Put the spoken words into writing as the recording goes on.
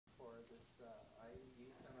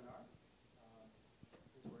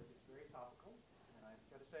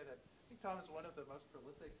say that I think Tom is one of the most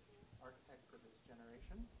prolific architects for this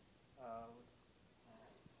generation. I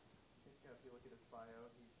think if you look at his bio,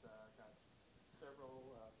 he's got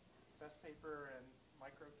several best paper and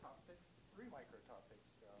micro topics, 3 micro topics.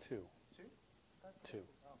 2. 2? 2.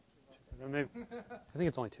 Oh, 2. Maybe, I think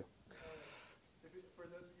it's only 2. For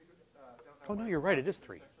those of you who don't know, oh no, you're right. It is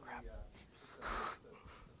 3. Crap.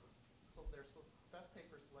 There's best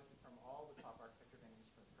papers selected from all the top architecture venues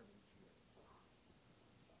from each year.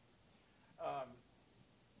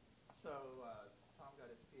 Tom got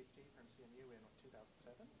his PhD from CMU in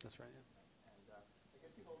 2007. That's right. Yeah. And I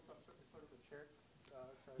guess you hold some sort of a chair.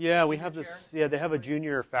 Yeah, we have this. Yeah, they have a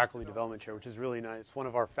junior faculty development chair, which is really nice. One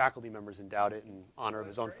of our faculty members endowed it in honor of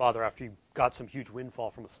his own father after he got some huge windfall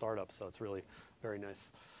from a startup. So it's really very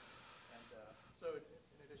nice. And so, in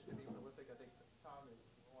addition to being prolific, I think Tom is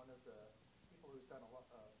one of the people who's done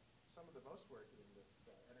some of the most work in this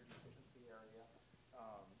energy efficiency area.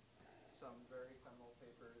 Some very seminal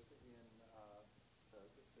papers in this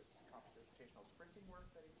computational sprinting work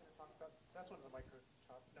that he's going to talk about. That's one of the micro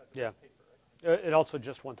top. No, it's a paper, right? It also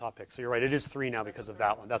just one topic, so you're right. It is 3 now because of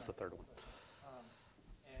that one. That's the 3rd one.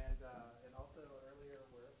 And also earlier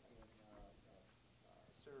work in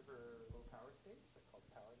server low power states called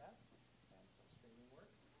PowerNet, and some streaming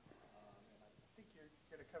work. And I think you're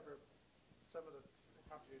going to cover some of the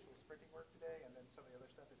computational sprinting work today, and then some of the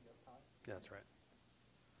other stuff if you have time. Yeah, that's right.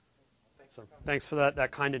 Thanks for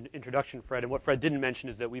that kind of introduction, Fred. And what Fred didn't mention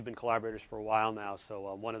is that we've been collaborators for a while now.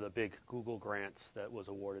 So one of the big Google grants that was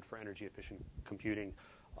awarded for energy efficient computing,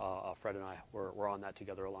 Fred and I were on that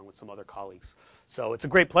together along with some other colleagues. So it's a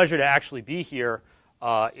great pleasure to actually be here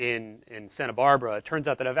in Santa Barbara. It turns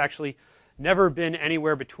out that I've actually never been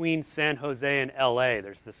anywhere between San Jose and LA.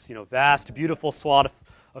 There's this vast, beautiful swath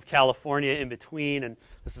of California in between, and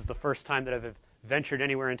this is the first time that I've ventured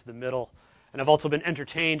anywhere into the middle. And I've also been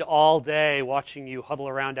entertained all day watching you huddle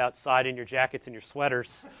around outside in your jackets and your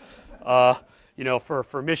sweaters.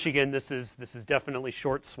 For Michigan, this is definitely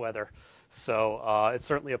shorts weather. So it's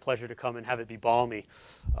certainly a pleasure to come and have it be balmy,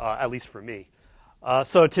 at least for me.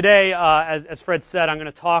 So today, as Fred said, I'm going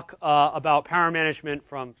to talk about power management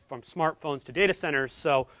from smartphones to data centers.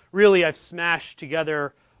 So really, I've smashed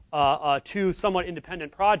together 2 somewhat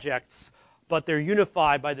independent projects, but they're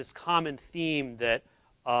unified by this common theme that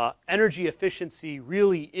energy efficiency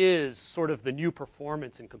really is sort of the new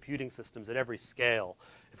performance in computing systems at every scale.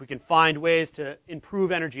 If we can find ways to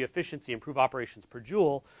improve energy efficiency, improve operations per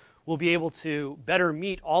joule, we'll be able to better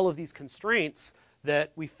meet all of these constraints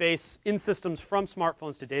that we face in systems from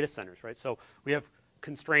smartphones to data centers, right? So we have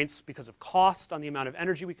constraints because of cost on the amount of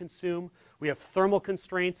energy we consume. We have thermal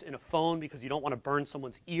constraints in a phone because you don't want to burn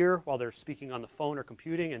someone's ear while they're speaking on the phone or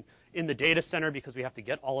computing, and in the data center because we have to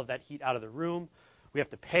get all of that heat out of the room. We have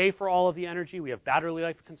to pay for all of the energy. We have battery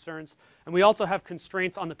life concerns. And we also have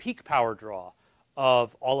constraints on the peak power draw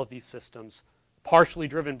of all of these systems, partially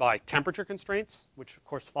driven by temperature constraints, which of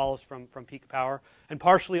course follows from peak power, and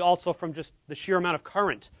partially also from just the sheer amount of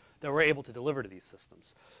current that we're able to deliver to these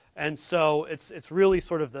systems. And so it's really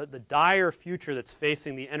sort of the dire future that's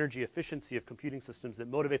facing the energy efficiency of computing systems that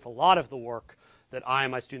motivates a lot of the work that I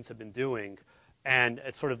and my students have been doing. And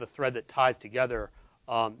it's sort of the thread that ties together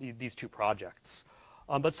these 2 projects.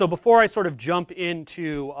 But so before I sort of jump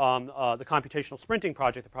into the computational sprinting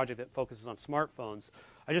project, the project that focuses on smartphones,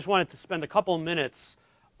 I just wanted to spend a couple of minutes,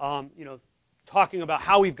 talking about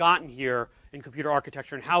how we've gotten here in computer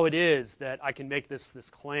architecture and how it is that I can make this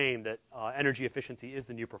claim that energy efficiency is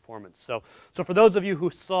the new performance. So for those of you who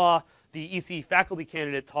saw the EC faculty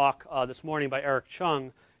candidate talk this morning by Eric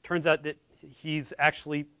Chung, turns out that he's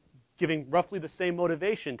actually giving roughly the same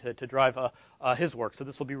motivation to drive his work. So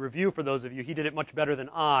this will be review for those of you. He did it much better than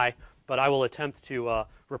I, but I will attempt to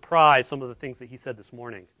reprise some of the things that he said this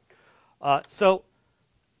morning. So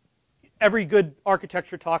every good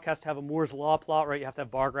architecture talk has to have a Moore's Law plot, right? You have to have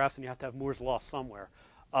bar graphs, and you have to have Moore's Law somewhere.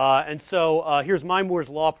 And so here's my Moore's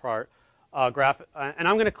Law graph. And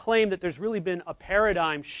I'm going to claim that there's really been a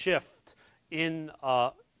paradigm shift in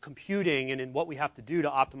computing and in what we have to do to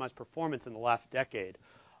optimize performance in the last decade.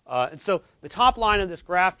 And so the top line of this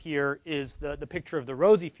graph here is the picture of the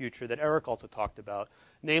rosy future that Eric also talked about,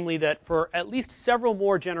 namely that for at least several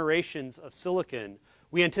more generations of silicon,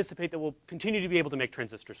 we anticipate that we'll continue to be able to make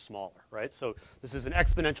transistors smaller, right? So this is an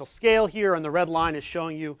exponential scale here, and the red line is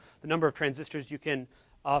showing you the number of transistors you can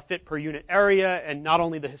fit per unit area, and not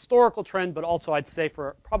only the historical trend, but also I'd say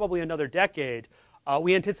for probably another decade,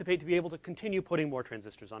 we anticipate to be able to continue putting more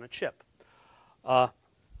transistors on a chip.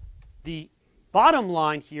 The bottom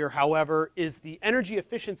line here, however, is the energy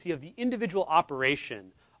efficiency of the individual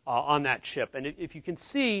operation on that chip. And if you can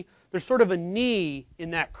see, there's sort of a knee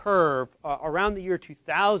in that curve around the year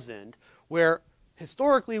 2000, where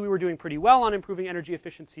historically we were doing pretty well on improving energy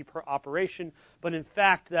efficiency per operation, but in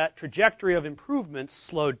fact that trajectory of improvements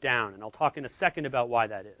slowed down. And I'll talk in a second about why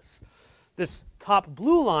that is. This top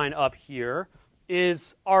blue line up here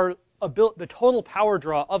is the total power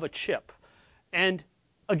draw of a chip. And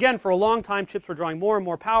again, for a long time, chips were drawing more and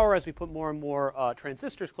more power as we put more and more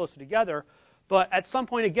transistors closer together. But at some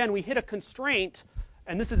point, again, we hit a constraint,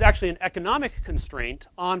 and this is actually an economic constraint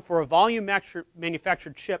on, for a volume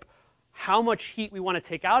manufactured chip, how much heat we want to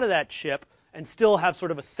take out of that chip and still have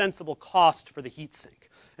sort of a sensible cost for the heat sink.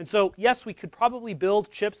 And so, yes, we could probably build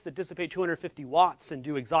chips that dissipate 250 watts and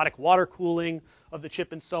do exotic water cooling of the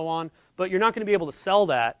chip and so on, but you're not going to be able to sell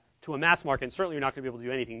that to a mass market, and certainly you're not going to be able to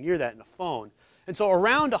do anything near that in a phone. And so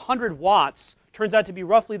around 100 watts turns out to be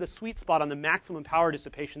roughly the sweet spot on the maximum power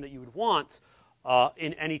dissipation that you would want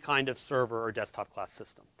in any kind of server or desktop class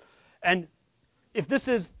system. And if this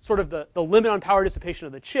is sort of the limit on power dissipation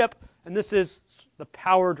of the chip, and this is the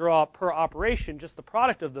power draw per operation, just the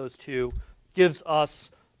product of those two gives us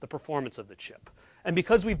the performance of the chip. And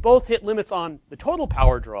because we've both hit limits on the total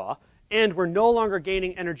power draw, and we're no longer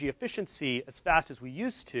gaining energy efficiency as fast as we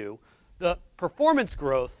used to, the performance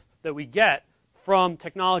growth that we get from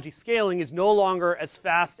technology scaling is no longer as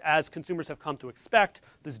fast as consumers have come to expect,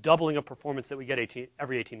 this doubling of performance that we get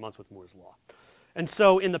every 18 months with Moore's law. And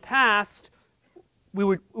so in the past,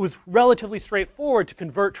 it was relatively straightforward to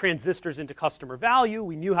convert transistors into customer value.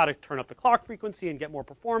 We knew how to turn up the clock frequency and get more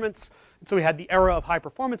performance. And so we had the era of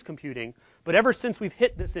high-performance computing. But ever since we've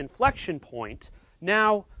hit this inflection point,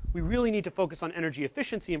 now we really need to focus on energy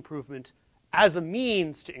efficiency improvement as a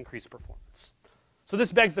means to increase performance. So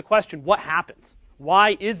this begs the question, what happens?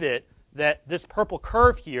 Why is it that this purple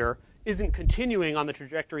curve here isn't continuing on the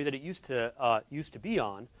trajectory that it used to be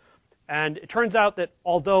on? And it turns out that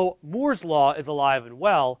although Moore's law is alive and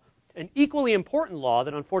well, an equally important law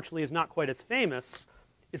that unfortunately is not quite as famous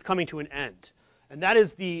is coming to an end. And that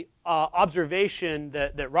is the observation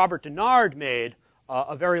that Robert Dennard made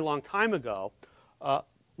a very long time ago.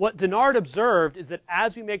 What Dennard observed is that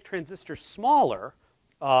as we make transistors smaller,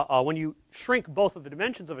 when you shrink both of the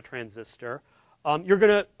dimensions of a transistor, you're going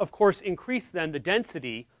to, of course, increase then the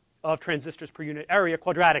density of transistors per unit area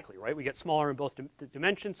quadratically, right? We get smaller in both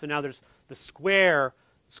dimensions, so now there's the squared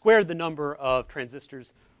the number of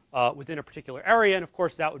transistors within a particular area, and of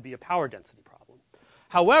course that would be a power density problem.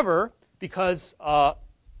 However, because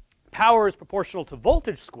power is proportional to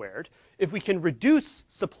voltage squared, if we can reduce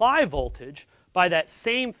supply voltage by that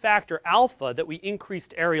same factor alpha that we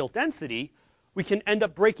increased areal density, we can end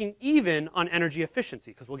up breaking even on energy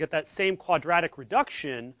efficiency, because we'll get that same quadratic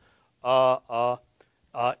reduction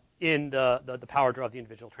in the power draw of the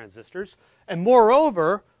individual transistors. And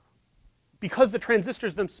moreover, because the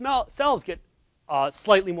transistors themselves get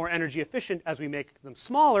slightly more energy efficient as we make them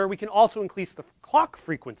smaller, we can also increase the clock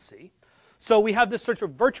frequency. So we have this sort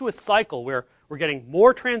of virtuous cycle where we're getting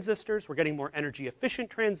more transistors, we're getting more energy efficient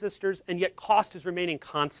transistors, and yet cost is remaining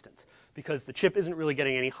constant because the chip isn't really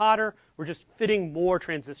getting any hotter. We're just fitting more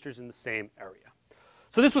transistors in the same area.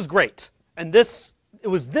 So this was great. And it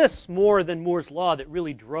was this more than Moore's law that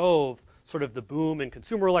really drove sort of the boom in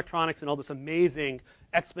consumer electronics and all this amazing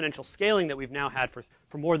exponential scaling that we've now had for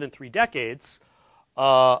more than 3 decades.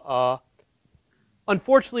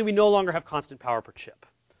 Unfortunately, we no longer have constant power per chip.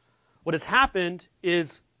 What has happened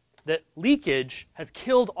is that leakage has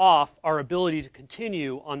killed off our ability to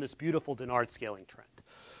continue on this beautiful Dennard scaling trend.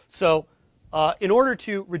 So in order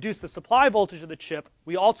to reduce the supply voltage of the chip,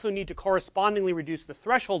 we also need to correspondingly reduce the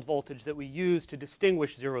threshold voltage that we use to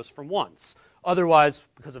distinguish zeros from ones. Otherwise,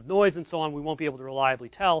 because of noise and so on, we won't be able to reliably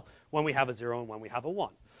tell when we have a 0 and when we have a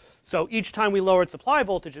 1. So each time we lowered supply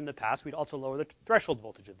voltage in the past, we'd also lower the threshold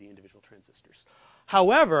voltage of the individual transistors.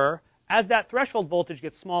 However, as that threshold voltage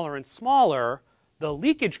gets smaller and smaller, the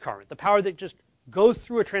leakage current, the power that just goes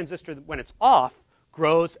through a transistor when it's off,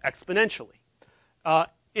 grows exponentially.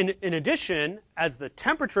 In addition, as the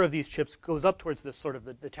temperature of these chips goes up towards this sort of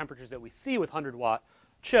the temperatures that we see with 100-watt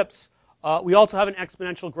chips, we also have an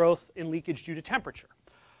exponential growth in leakage due to temperature.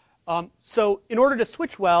 So in order to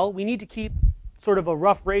switch well, we need to keep sort of a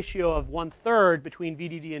rough ratio of 1/3 between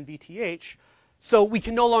VDD and VTH, so we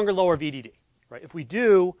can no longer lower VDD. Right? If we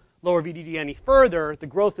do lower VDD any further, the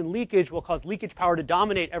growth in leakage will cause leakage power to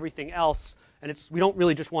dominate everything else, and we don't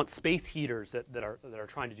really just want space heaters that are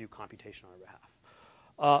trying to do computation on our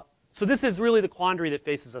behalf. So this is really the quandary that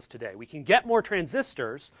faces us today. We can get more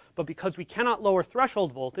transistors, but because we cannot lower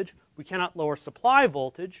threshold voltage, we cannot lower supply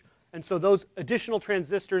voltage, and so those additional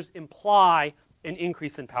transistors imply an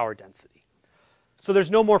increase in power density. So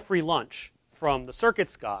there's no more free lunch from the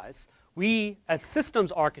circuits guys. We, as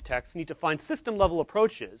systems architects, need to find system-level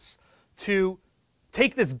approaches to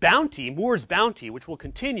take this bounty, Moore's bounty, which will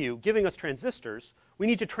continue giving us transistors. We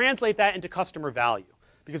need to translate that into customer value,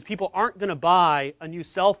 because people aren't going to buy a new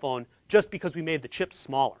cell phone just because we made the chips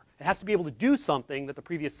smaller. It has to be able to do something that the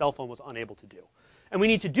previous cell phone was unable to do. And we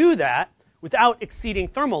need to do that without exceeding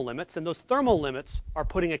thermal limits, and those thermal limits are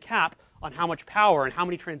putting a cap on how much power and how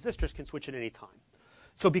many transistors can switch at any time.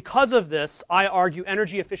 So because of this, I argue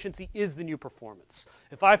energy efficiency is the new performance.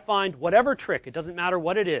 If I find whatever trick, it doesn't matter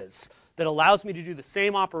what it is, that allows me to do the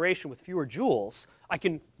same operation with fewer joules, I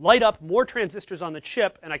can light up more transistors on the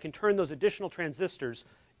chip, and I can turn those additional transistors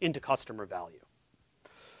into customer value.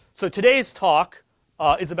 So today's talk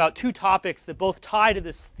is about two topics that both tie to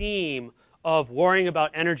this theme of worrying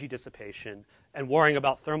about energy dissipation and worrying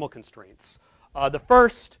about thermal constraints. The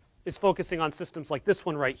first is focusing on systems like this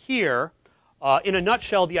one right here. In a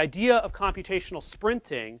nutshell, the idea of computational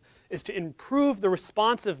sprinting is to improve the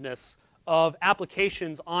responsiveness of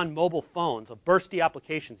applications on mobile phones, of bursty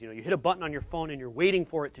applications. You hit a button on your phone and you're waiting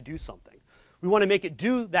for it to do something. We want to make it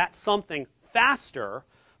do that something faster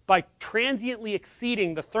by transiently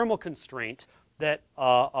exceeding the thermal constraint that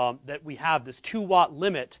we have, this 2-watt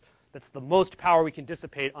limit. That's the most power we can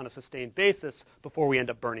dissipate on a sustained basis before we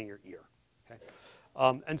end up burning your ear. Okay?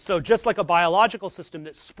 And so just like a biological system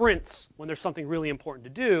that sprints when there's something really important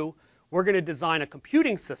to do, we're going to design a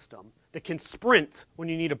computing system that can sprint when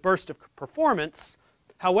you need a burst of performance.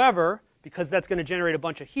 However, because that's going to generate a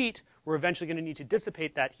bunch of heat, we're eventually going to need to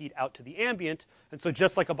dissipate that heat out to the ambient. And so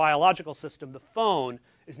just like a biological system, the phone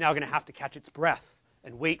is now going to have to catch its breath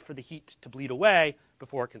and wait for the heat to bleed away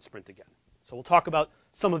before it can sprint again. So we'll talk about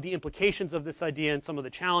some of the implications of this idea and some of the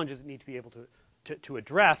challenges that need to be able to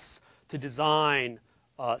address to design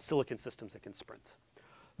silicon systems that can sprint.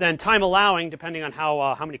 Then, time allowing, depending on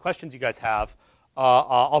how many questions you guys have,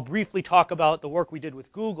 I'll briefly talk about the work we did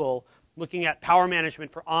with Google looking at power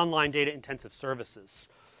management for online data-intensive services.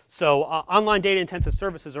 So online data-intensive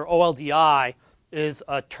services, or OLDI, is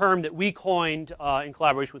a term that we coined in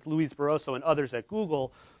collaboration with Luis Barroso and others at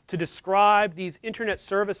Google to describe these internet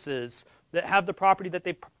services that have the property that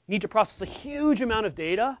they need to process a huge amount of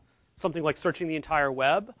data, something like searching the entire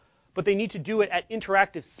web, but they need to do it at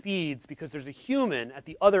interactive speeds because there's a human at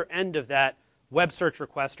the other end of that web search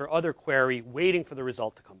request or other query waiting for the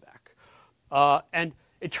result to come back. And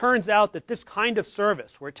it turns out that this kind of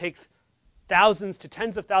service, where it takes thousands to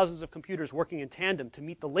tens of thousands of computers working in tandem to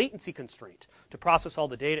meet the latency constraint to process all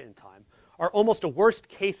the data in time, are almost a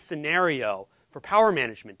worst-case scenario for power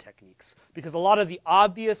management techniques, because a lot of the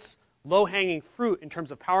obvious low-hanging fruit in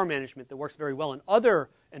terms of power management that works very well in other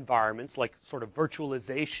environments, like sort of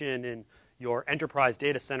virtualization in your enterprise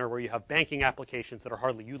data center where you have banking applications that are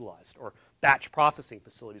hardly utilized, or batch processing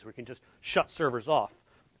facilities where you can just shut servers off.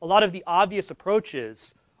 A lot of the obvious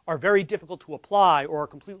approaches are very difficult to apply or are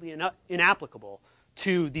completely inapplicable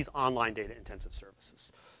to these online data-intensive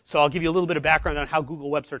services. So I'll give you a little bit of background on how Google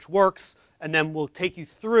Web Search works, and then we'll take you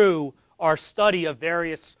through our study of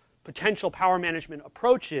various potential power management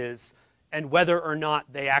approaches and whether or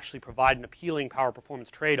not they actually provide an appealing power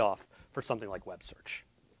performance trade-off for something like web search.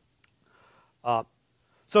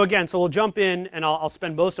 So we'll jump in, and I'll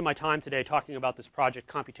spend most of my time today talking about this project,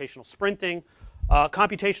 Computational Sprinting.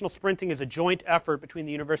 Computational Sprinting is a joint effort between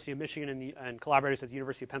the University of Michigan and collaborators at the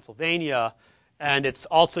University of Pennsylvania, and it's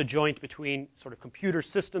also joint between sort of computer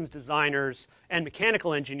systems designers and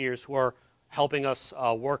mechanical engineers who are helping us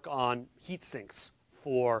work on heat sinks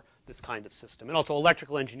for this kind of system, and also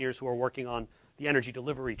electrical engineers who are working on the energy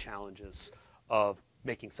delivery challenges of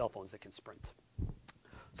making cell phones that can sprint.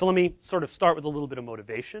 So let me sort of start with a little bit of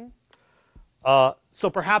motivation. So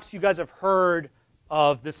perhaps you guys have heard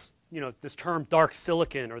of this, this term dark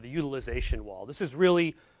silicon or the utilization wall. This is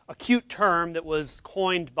really a cute term that was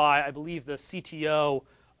coined by, I believe, the CTO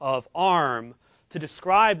of ARM to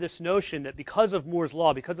describe this notion that because of Moore's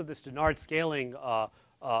law, because of this Dennard scaling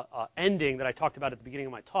ending that I talked about at the beginning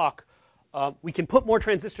of my talk, we can put more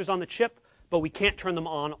transistors on the chip, but we can't turn them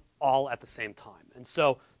on all at the same time. And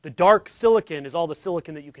so the dark silicon is all the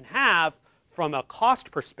silicon that you can have from a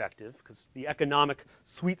cost perspective, because the economic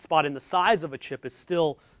sweet spot in the size of a chip is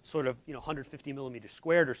still sort of 150 millimeters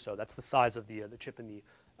squared or so. That's the size of the chip in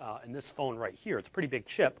this phone right here. It's a pretty big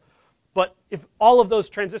chip. But if all of those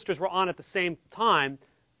transistors were on at the same time,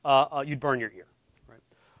 you'd burn your ear.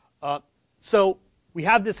 Right? So we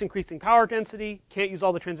have this increasing power density, can't use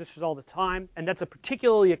all the transistors all the time, and that's a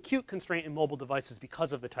particularly acute constraint in mobile devices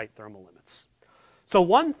because of the tight thermal limits. So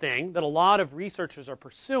one thing that a lot of researchers are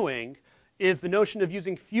pursuing is the notion of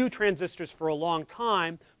using few transistors for a long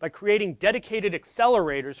time by creating dedicated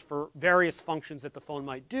accelerators for various functions that the phone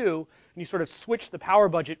might do. And you sort of switch the power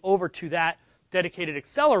budget over to that dedicated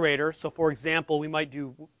accelerator. So for example, we might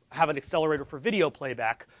have an accelerator for video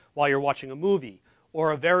playback while you're watching a movie,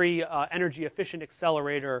 or a very energy efficient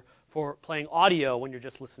accelerator for playing audio when you're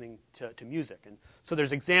just listening to music. And so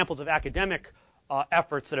there's examples of academic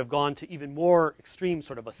efforts that have gone to even more extreme,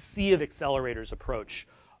 sort of a sea of accelerators approach.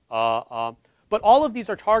 But all of these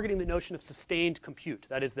are targeting the notion of sustained compute.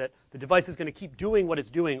 That is, that the device is going to keep doing what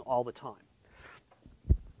it's doing all the time.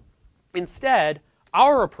 Instead,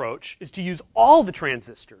 our approach is to use all the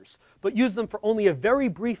transistors, but use them for only a very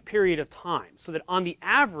brief period of time, so that on the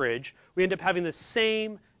average, we end up having the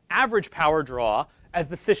same average power draw as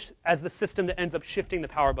the system that ends up shifting the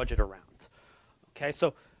power budget around. Okay,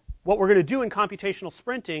 so what we're going to do in computational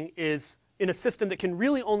sprinting is, in a system that can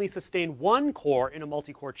really only sustain one core in a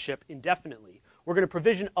multi-core chip indefinitely, we're going to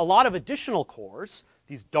provision a lot of additional cores,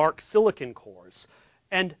 these dark silicon cores,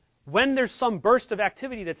 and when there's some burst of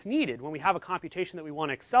activity that's needed, when we have a computation that we want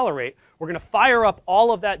to accelerate, we're going to fire up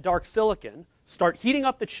all of that dark silicon, start heating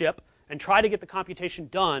up the chip, and try to get the computation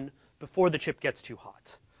done before the chip gets too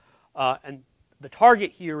hot. And the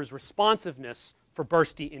target here is responsiveness for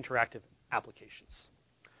bursty interactive applications.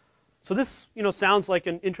 So this, sounds like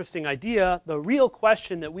an interesting idea. The real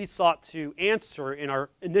question that we sought to answer in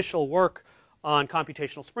our initial work on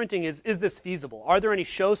computational sprinting is this feasible? Are there any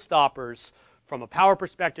showstoppers from a power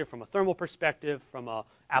perspective, from a thermal perspective, from an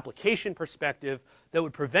application perspective, that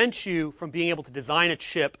would prevent you from being able to design a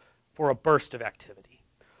chip for a burst of activity?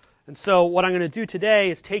 And so what I'm going to do today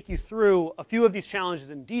is take you through a few of these challenges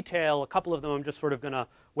in detail. A couple of them I'm just sort of going to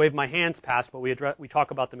wave my hands past, but we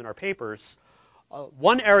talk about them in our papers.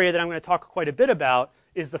 One area that I'm going to talk quite a bit about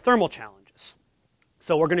is the thermal challenges.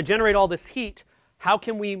 So we're going to generate all this heat. How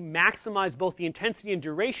can we maximize both the intensity and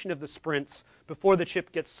duration of the sprints before the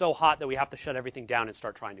chip gets so hot that we have to shut everything down and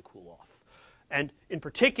start trying to cool off? And in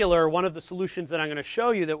particular, one of the solutions that I'm going to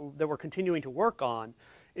show you that we're continuing to work on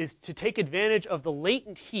is to take advantage of the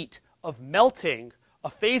latent heat of melting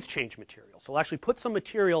a phase change material. So we'll actually put some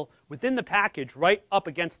material within the package right up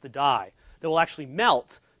against the die that will actually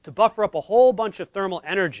melt to buffer up a whole bunch of thermal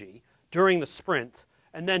energy during the sprint.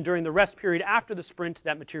 And then during the rest period after the sprint,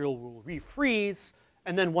 that material will refreeze.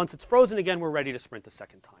 And then once it's frozen again, we're ready to sprint the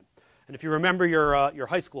second time. And if you remember your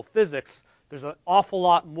high school physics, there's an awful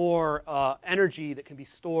lot more energy that can be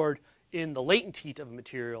stored in the latent heat of a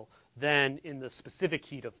material than in the specific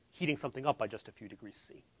heat of heating something up by just a few degrees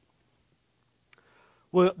C.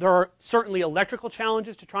 Well, there are certainly electrical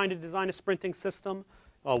challenges to trying to design a sprinting system.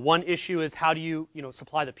 One issue is how do you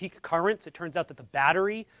supply the peak currents. It turns out that the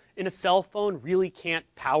battery in a cell phone really can't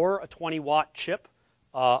power a 20-watt chip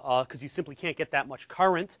because you simply can't get that much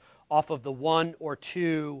current off of the 1 or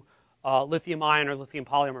 2 lithium-ion or lithium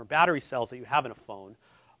polymer battery cells that you have in a phone.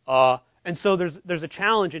 And so there's a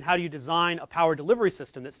challenge in how do you design a power delivery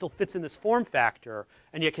system that still fits in this form factor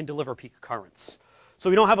and yet can deliver peak currents. So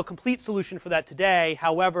we don't have a complete solution for that today.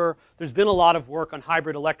 However, there's been a lot of work on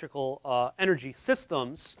hybrid electrical energy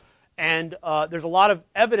systems, and there's a lot of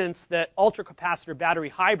evidence that ultracapacitor battery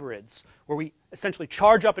hybrids, where we essentially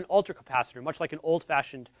charge up an ultracapacitor, much like an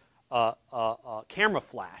old-fashioned camera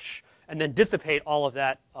flash, and then dissipate all of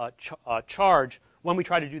that charge when we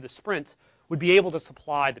try to do the sprint, would be able to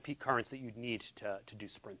supply the peak currents that you'd need to do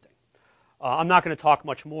sprinting. I'm not going to talk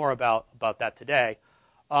much more about that today.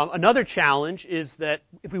 Another challenge is that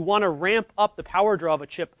if we want to ramp up the power draw of a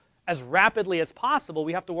chip as rapidly as possible,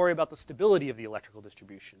 we have to worry about the stability of the electrical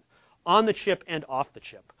distribution on the chip and off the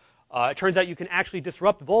chip. It turns out you can actually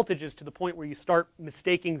disrupt voltages to the point where you start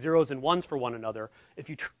mistaking zeros and ones for one another if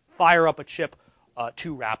you fire up a chip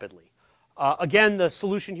too rapidly. Again, the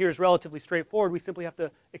solution here is relatively straightforward. We simply have to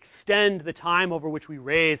extend the time over which we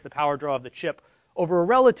raise the power draw of the chip over a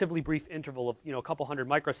relatively brief interval of a couple hundred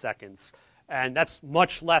microseconds. And that's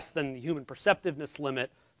much less than the human perceptiveness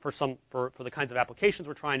limit for the kinds of applications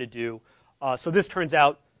we're trying to do. So this turns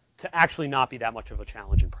out to actually not be that much of a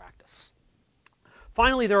challenge in practice.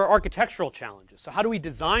 Finally, there are architectural challenges. So how do we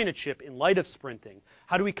design a chip in light of sprinting?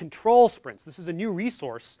 How do we control sprints? This is a new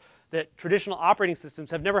resource that traditional operating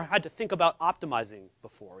systems have never had to think about optimizing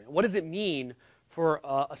before. What does it mean for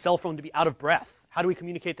a cell phone to be out of breath? How do we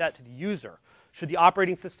communicate that to the user? Should the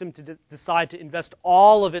operating system decide to invest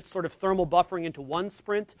all of its sort of thermal buffering into one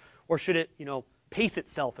sprint, or should it, pace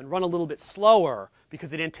itself and run a little bit slower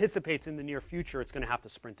because it anticipates in the near future it's going to have to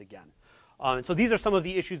sprint again? And so these are some of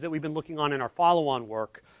the issues that we've been looking on in our follow-on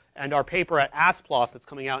work, and our paper at ASPLOS that's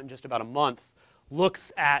coming out in just about a month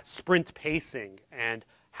looks at sprint pacing and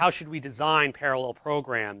how should we design parallel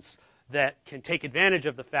programs that can take advantage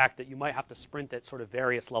of the fact that you might have to sprint at sort of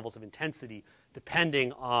various levels of intensity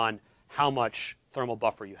depending on how much thermal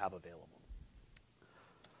buffer you have available.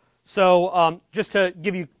 So just to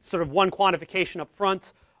give you sort of one quantification up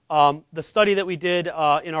front, the study that we did in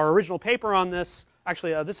our original paper on this,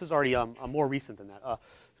 actually this is already more recent than that.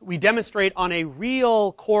 We demonstrate on a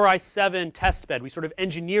real Core i7 test bed. We sort of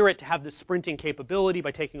engineer it to have this sprinting capability by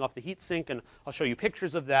taking off the heat sink, and I'll show you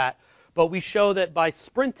pictures of that. But we show that by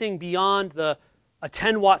sprinting beyond a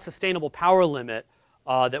 10-watt sustainable power limit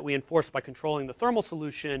that we enforce by controlling the thermal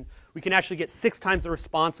solution, we can actually get 6 times the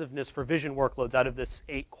responsiveness for vision workloads out of this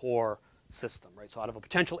 8-core system. Right? So out of a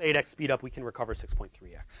potential 8x speed up, we can recover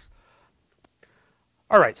 6.3x.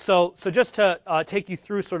 All right, so just to take you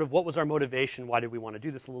through sort of what was our motivation, why did we want to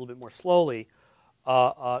do this a little bit more slowly,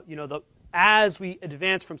 as we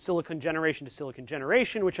advance from silicon generation to silicon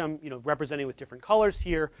generation, which I'm representing with different colors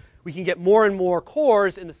here, we can get more and more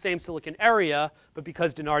cores in the same silicon area, but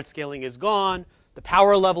because Dennard scaling is gone, the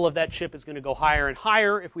power level of that chip is going to go higher and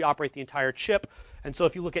higher if we operate the entire chip. And so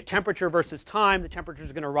if you look at temperature versus time, the temperature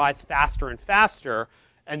is going to rise faster and faster,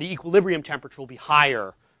 and the equilibrium temperature will be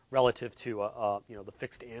higher relative to the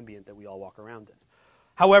fixed ambient that we all walk around in.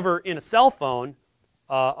 However, in a cell phone,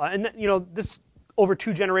 this over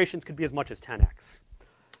 2 generations could be as much as 10x.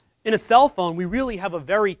 In a cell phone, we really have a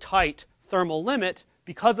very tight thermal limit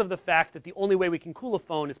because of the fact that the only way we can cool a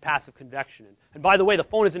phone is passive convection. And by the way, the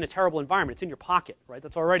phone is in a terrible environment. It's in your pocket, right?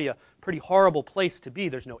 That's already a pretty horrible place to be.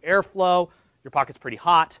 There's no airflow. Your pocket's pretty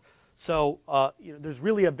hot. So there's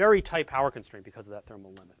really a very tight power constraint because of that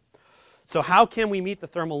thermal limit. So how can we meet the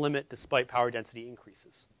thermal limit despite power density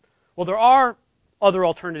increases? Well, there are other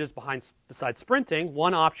alternatives besides sprinting.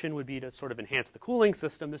 One option would be to sort of enhance the cooling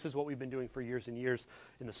system. This is what we've been doing for years and years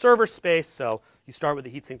in the server space. So you start with a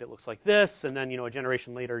heatsink that looks like this, and then a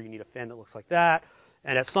generation later you need a fan that looks like that.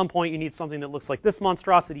 And at some point you need something that looks like this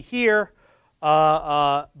monstrosity here.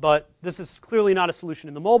 But this is clearly not a solution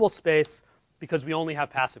in the mobile space because we only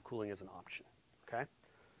have passive cooling as an option. Okay?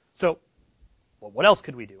 So well, what else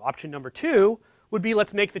could we do? Option number 2 would be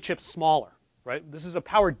let's make the chip smaller. Right? This is a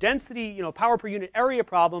power density, power per unit area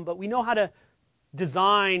problem, but we know how to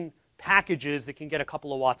design packages that can get a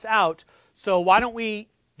couple of watts out. So why don't we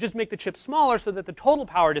just make the chip smaller so that the total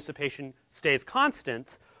power dissipation stays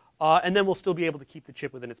constant, and then we'll still be able to keep the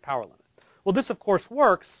chip within its power limit. Well, this of course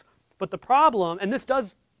works, but the problem, and this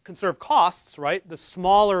does conserve costs, right? The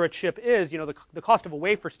smaller a chip is, the cost of a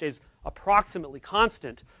wafer stays approximately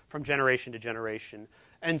constant from generation to generation.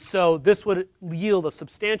 And so this would yield a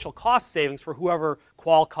substantial cost savings for whoever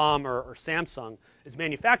Qualcomm or Samsung is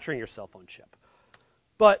manufacturing your cell phone chip.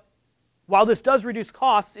 But while this does reduce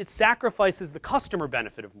costs, it sacrifices the customer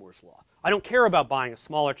benefit of Moore's Law. I don't care about buying a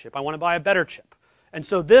smaller chip. I want to buy a better chip. And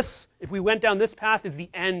so this, if we went down this path, is the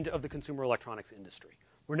end of the consumer electronics industry.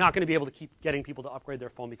 We're not going to be able to keep getting people to upgrade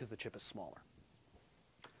their phone because the chip is smaller.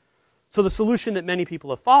 So the solution that many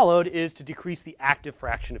people have followed is to decrease the active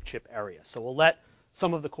fraction of chip area. So we'll let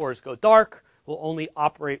some of the cores go dark. We'll only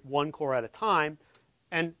operate 1 core at a time.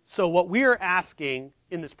 And so what we're asking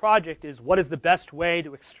in this project is what is the best way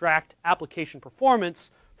to extract application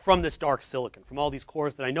performance from this dark silicon, from all these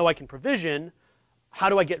cores that I know I can provision. How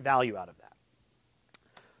do I get value out of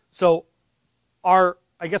that? So our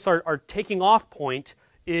taking off point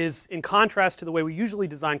is, in contrast to the way we usually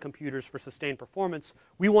design computers for sustained performance,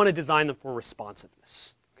 we want to design them for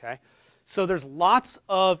responsiveness. Okay? So there's lots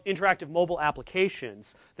of interactive mobile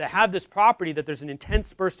applications that have this property that there's an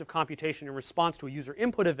intense burst of computation in response to a user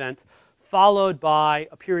input event, followed by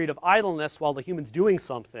a period of idleness while the human's doing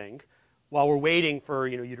something, while we're waiting for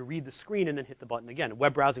you to read the screen and then hit the button again.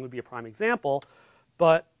 Web browsing would be a prime example,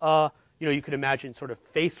 but you could imagine sort of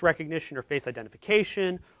face recognition or face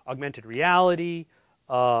identification, augmented reality,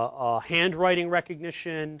 handwriting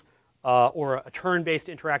recognition, or a turn-based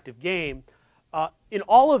interactive game. In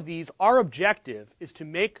all of these, our objective is to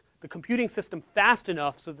make the computing system fast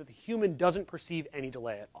enough so that the human doesn't perceive any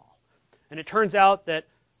delay at all. And it turns out that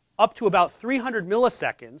up to about 300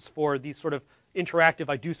 milliseconds for these sort of interactive,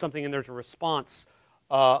 I do something and there's a response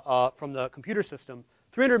from the computer system,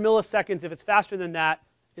 300 milliseconds, if it's faster than that,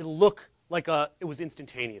 it'll look like it was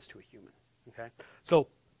instantaneous to a human. Okay? So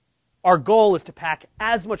our goal is to pack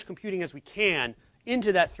as much computing as we can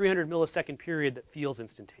into that 300 millisecond period that feels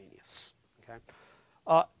instantaneous. Okay?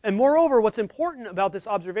 And moreover, what's important about this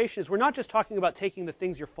observation is we're not just talking about taking the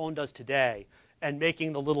things your phone does today and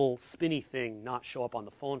making the little spinny thing not show up on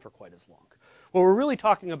the phone for quite as long. What we're really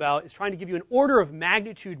talking about is trying to give you an order of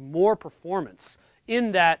magnitude more performance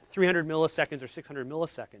in that 300 milliseconds or 600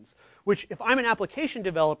 milliseconds, which, if I'm an application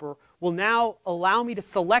developer, will now allow me to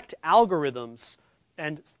select algorithms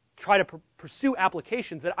and try to pursue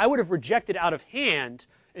applications that I would have rejected out of hand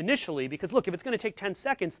initially, because look, if it's going to take 10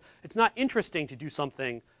 seconds, it's not interesting to do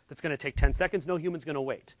something that's going to take 10 seconds. No human's going to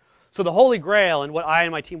wait. So the holy grail, and what I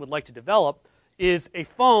and my team would like to develop, is a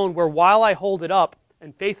phone where while I hold it up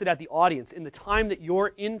and face it at the audience, in the time that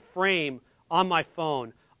you're in frame on my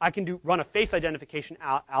phone, I can run a face identification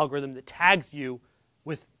algorithm that tags you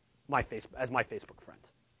with my face as my Facebook friend,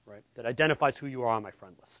 right? That identifies who you are on my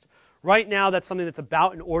friend list. Right now, that's something that's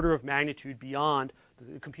about an order of magnitude beyond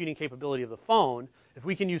the computing capability of the phone. If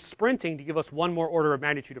we can use sprinting to give us one more order of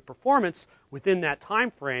magnitude of performance within that time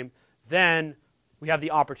frame, then we have the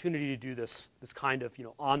opportunity to do this kind of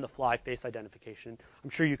on-the-fly face identification. I'm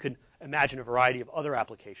sure you could imagine a variety of other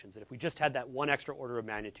applications. And if we just had that one extra order of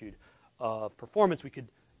magnitude of performance, we could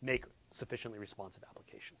make sufficiently responsive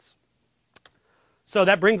applications. So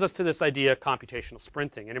that brings us to this idea of computational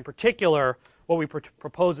sprinting. And in particular, what we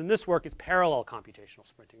propose in this work is parallel computational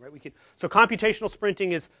sprinting. Right? So computational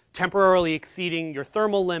sprinting is temporarily exceeding your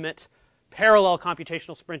thermal limit. Parallel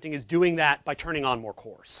computational sprinting is doing that by turning on more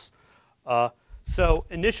cores. So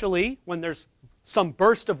initially, when there's some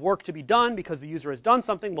burst of work to be done because the user has done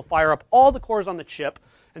something, we'll fire up all the cores on the chip.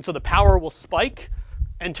 And so the power will spike,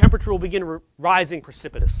 and temperature will begin rising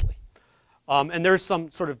precipitously. And there's some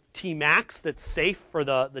sort of Tmax that's safe for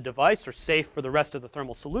the device or safe for the rest of the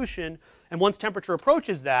thermal solution. And once temperature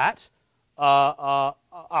approaches that, I'm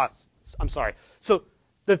sorry. So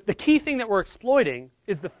the key thing that we're exploiting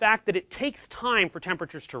is the fact that it takes time for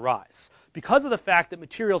temperatures to rise. Because of the fact that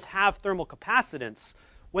materials have thermal capacitance,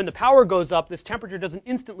 when the power goes up, this temperature doesn't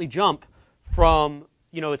instantly jump from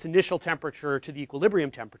its initial temperature to the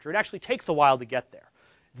equilibrium temperature. It actually takes a while to get there.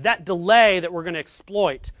 It's that delay that we're going to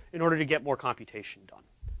exploit in order to get more computation done.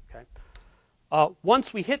 Okay?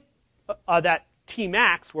 Once we hit that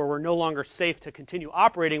Tmax, where we're no longer safe to continue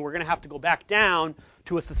operating, we're going to have to go back down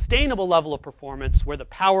to a sustainable level of performance where the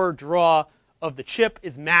power draw of the chip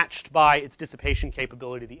is matched by its dissipation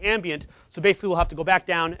capability of the ambient. So basically, we'll have to go back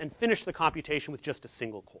down and finish the computation with just a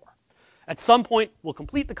single core. At some point, we'll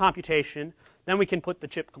complete the computation. Then we can put the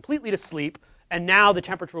chip completely to sleep. And now the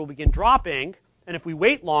temperature will begin dropping. And if we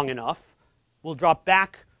wait long enough, we'll drop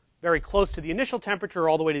back very close to the initial temperature,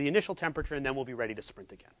 all the way to the initial temperature, and then we'll be ready to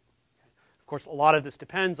sprint again. Okay? Of course, a lot of this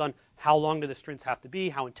depends on how long do the sprints have to be,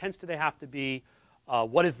 how intense do they have to be,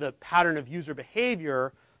 what is the pattern of user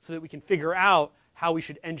behavior, so that we can figure out how we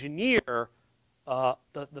should engineer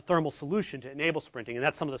the thermal solution to enable sprinting. And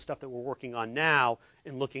that's some of the stuff that we're working on now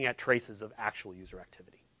in looking at traces of actual user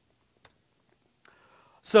activity.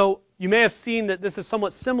 So you may have seen that this is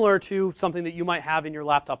somewhat similar to something that you might have in your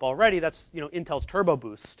laptop already. That's Intel's Turbo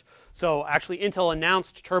Boost. So actually, Intel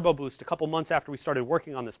announced Turbo Boost a couple months after we started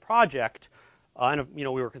working on this project. And we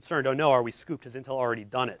were concerned, oh no, are we scooped? Has Intel already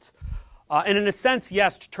done it? And in a sense,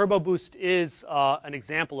 yes, Turbo Boost is an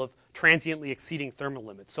example of transiently exceeding thermal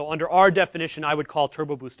limits. So under our definition, I would call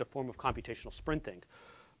Turbo Boost a form of computational sprinting.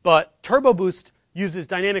 But Turbo Boost uses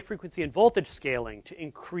dynamic frequency and voltage scaling to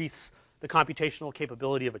increase the computational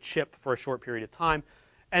capability of a chip for a short period of time.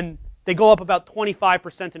 And they go up about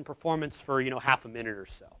 25% in performance for half a minute or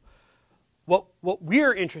so. What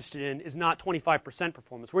we're interested in is not 25%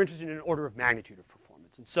 performance. We're interested in an order of magnitude of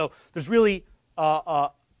performance. And so there's really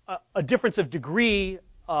a difference of degree,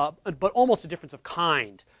 but almost a difference of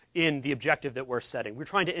kind in the objective that we're setting. We're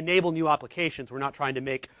trying to enable new applications. We're not trying to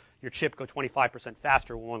make your chip go 25%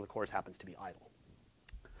 faster when one of the cores happens to be idle.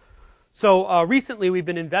 So recently, we've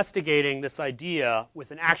been investigating this idea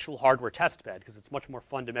with an actual hardware test bed, because it's much more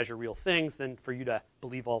fun to measure real things than for you to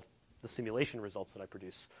believe all the simulation results that I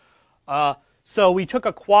produce. So we took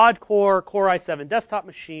a quad-core Core i7 desktop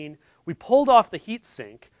machine. We pulled off the heat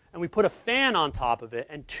sink, and we put a fan on top of it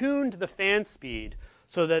and tuned the fan speed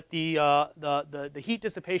so that the heat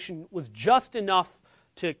dissipation was just enough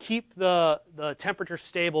to keep the temperature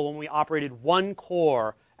stable when we operated one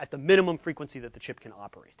core at the minimum frequency that the chip can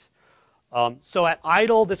operate. So at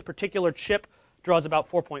idle, this particular chip draws about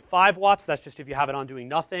 4.5 watts. That's just if you have it on doing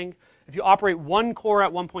nothing. If you operate one core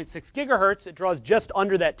at 1.6 gigahertz, it draws just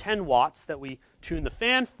under that 10 watts that we tune the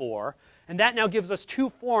fan for. And that now gives us two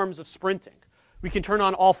forms of sprinting. We can turn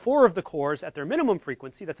on all four of the cores at their minimum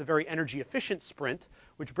frequency. That's a very energy efficient sprint,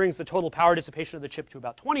 which brings the total power dissipation of the chip to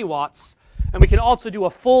about 20 watts. And we can also do a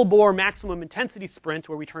full bore maximum intensity sprint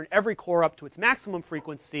where we turn every core up to its maximum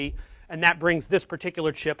frequency, and that brings this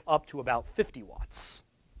particular chip up to about 50 watts.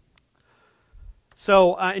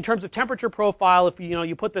 So in terms of temperature profile, if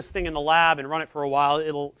you put this thing in the lab and run it for a while,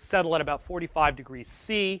 it'll settle at about 45 degrees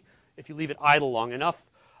C if you leave it idle long enough.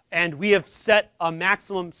 And we have set a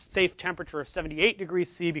maximum safe temperature of 78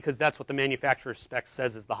 degrees C because that's what the manufacturer's spec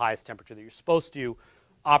says is the highest temperature that you're supposed to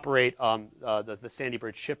operate the Sandy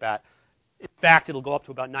Bridge chip at. In fact, it'll go up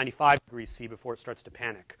to about 95 degrees C before it starts to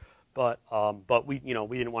panic. But we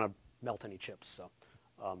didn't want to melt any chips,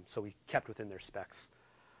 so we kept within their specs.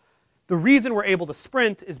 The reason we're able to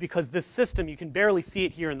sprint is because this system, you can barely see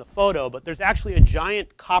it here in the photo, but there's actually a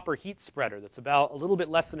giant copper heat spreader that's about a little bit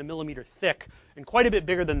less than a millimeter thick and quite a bit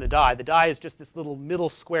bigger than the die. The die is just this little middle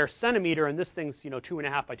square centimeter, and this thing's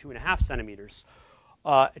 2.5 by 2.5 centimeters.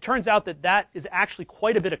 It turns out that that is actually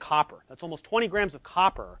quite a bit of copper. That's almost 20 grams of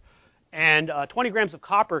copper, and 20 grams of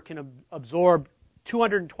copper can absorb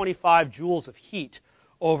 225 joules of heat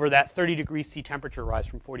over that 30 degrees C temperature rise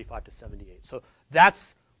from 45 to 78. So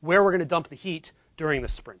that's where we're going to dump the heat during the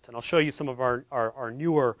sprint. And I'll show you some of our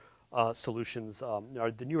newer solutions,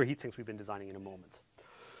 the newer heat sinks we've been designing in a moment.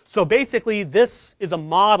 So basically, this is a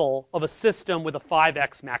model of a system with a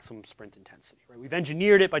 5x maximum sprint intensity. Right? We've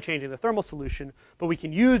engineered it by changing the thermal solution, but we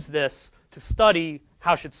can use this to study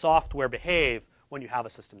how should software behave when you have a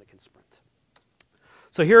system that can sprint.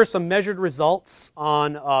 So here are some measured results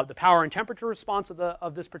on the power and temperature response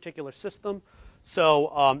of this particular system.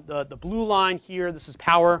 So the blue line here, this is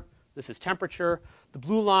power, this is temperature. The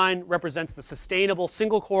blue line represents the sustainable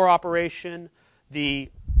single-core operation. The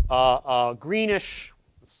greenish,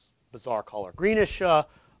 bizarre color, greenish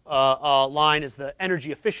line is the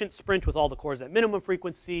energy-efficient sprint with all the cores at minimum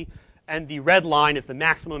frequency. And the red line is the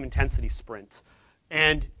maximum intensity sprint.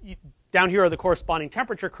 And down here are the corresponding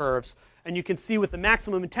temperature curves. And you can see with the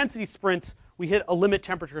maximum intensity sprint, we hit a limit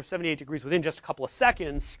temperature of 78 degrees within just a couple of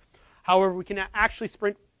seconds. However, we can actually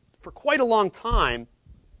sprint for quite a long time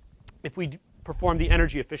if we perform the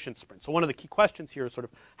energy efficient sprint. So one of the key questions here is sort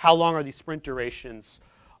of how long are these sprint durations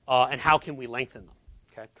and how can we lengthen them?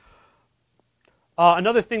 Okay.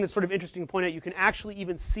 Another thing that's sort of interesting to point out, you can actually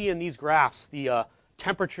even see in these graphs the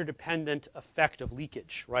temperature-dependent effect of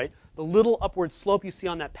leakage, right? The little upward slope you see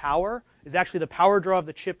on that power is actually the power draw of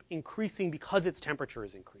the chip increasing because its temperature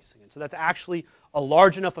is increasing. And so that's actually a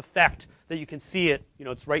large enough effect that you can see it,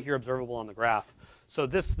 it's right here observable on the graph. So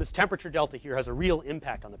this temperature delta here has a real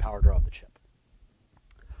impact on the power draw of the chip.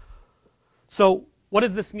 So what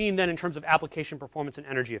does this mean then in terms of application performance and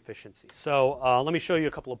energy efficiency? So let me show you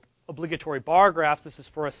a couple of obligatory bar graphs. This is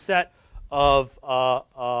for a set of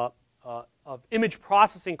image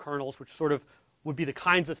processing kernels, which sort of would be the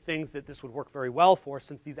kinds of things that this would work very well for,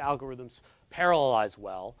 since these algorithms parallelize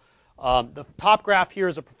well. The top graph here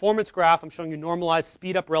is a performance graph. I'm showing you normalized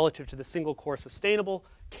speed up relative to the single core sustainable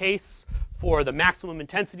case for the maximum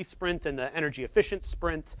intensity sprint and the energy efficient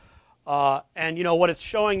sprint. And what it's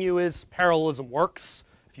showing you is parallelism works.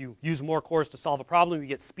 If you use more cores to solve a problem, you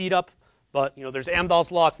get speed up. But there's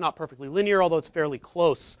Amdahl's law. It's not perfectly linear, although it's fairly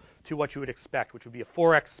close to what you would expect, which would be a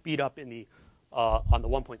 4x speed up in the on the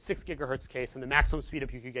 1.6 gigahertz case, and the maximum speed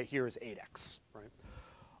up you could get here is 8x.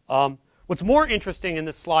 Right? What's more interesting in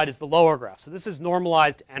this slide is the lower graph. So this is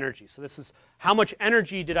normalized energy. So this is how much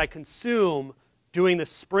energy did I consume doing the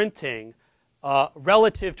sprinting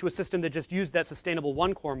relative to a system that just used that sustainable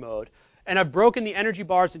one-core mode. And I've broken the energy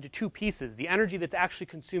bars into two pieces: the energy that's actually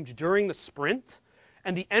consumed during the sprint,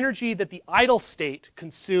 and the energy that the idle state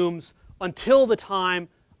consumes until the time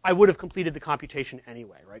I would have completed the computation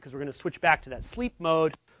anyway, right? Because we're going to switch back to that sleep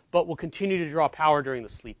mode, but we'll continue to draw power during the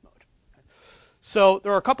sleep mode. Okay? So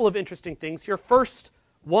there are a couple of interesting things here. First,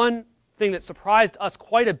 one thing that surprised us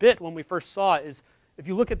quite a bit when we first saw it is if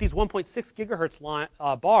you look at these 1.6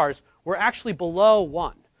 gigahertz bars, we're actually below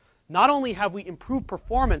 1. Not only have we improved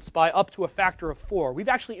performance by up to a factor of 4, we've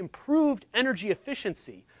actually improved energy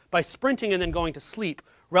efficiency by sprinting and then going to sleep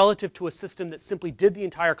relative to a system that simply did the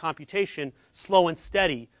entire computation slow and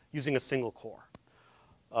steady using a single core.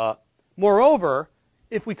 Moreover,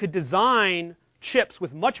 if we could design chips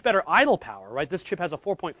with much better idle power, right? This chip has a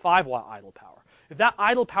 4.5 watt idle power. If that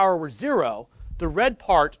idle power were 0, the red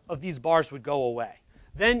part of these bars would go away.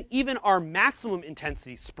 Then even our maximum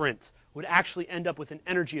intensity sprint would actually end up with an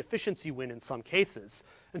energy efficiency win in some cases.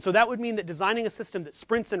 And so that would mean that designing a system that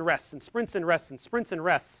sprints and rests and sprints and rests and sprints and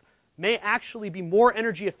rests may actually be more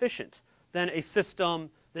energy efficient than a system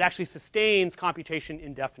that actually sustains computation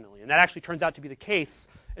indefinitely. And that actually turns out to be the case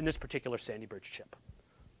in this particular Sandy Bridge chip.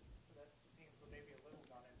 So that seems maybe a little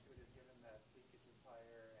non-intuitive given that leakage is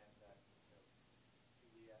higher and that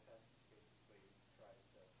PDFS basically tries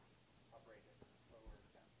to operate at slower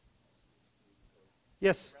temp.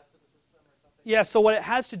 Yes. Yeah, so what it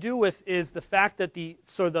has to do with is the fact that the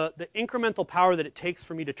incremental power that it takes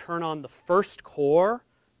for me to turn on the first core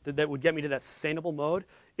that would get me to that sustainable mode,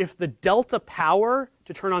 if the delta power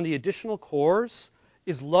to turn on the additional cores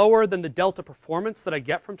is lower than the delta performance that I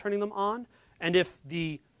get from turning them on, and if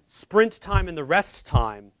the sprint time and the rest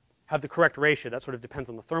time have the correct ratio. That sort of depends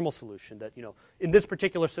on the thermal solution. That, in this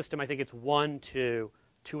particular system, I think it's 1 to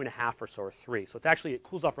 2.5 or so, or 3. So it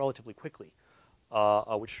cools off relatively quickly,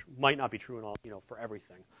 which might not be true in all, for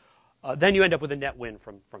everything. Then you end up with a net win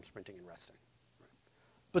from sprinting and resting.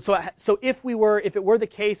 But so if it were the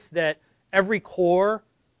case that every core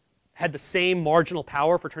had the same marginal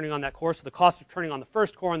power for turning on that core, so the cost of turning on the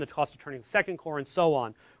first core and the cost of turning the second core and so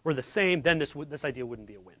on were the same, then this idea wouldn't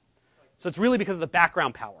be a win. So it's really because of the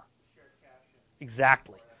background power.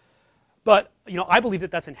 Exactly. But I believe that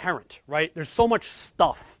that's inherent, right? There's so much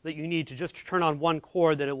stuff that you need to just turn on one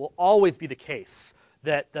core that it will always be the case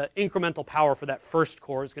that the incremental power for that first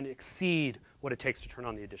core is going to exceed what it takes to turn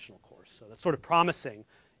on the additional cores. So that's sort of promising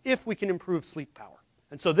if we can improve sleep power.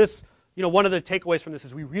 And so this, one of the takeaways from this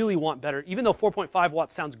is we really want better, even though 4.5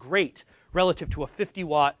 watts sounds great relative to a 50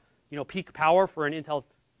 watt, peak power for an Intel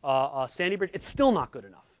Sandy Bridge, it's still not good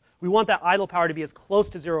enough. We want that idle power to be as close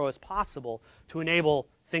to 0 as possible to enable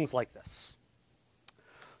things like this.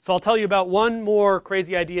 So I'll tell you about one more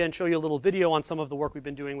crazy idea and show you a little video on some of the work we've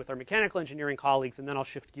been doing with our mechanical engineering colleagues, and then I'll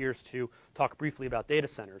shift gears to talk briefly about data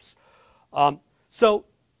centers. So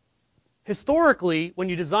historically, when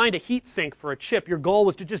you designed a heat sink for a chip, your goal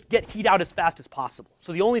was to just get heat out as fast as possible.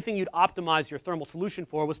 So the only thing you'd optimize your thermal solution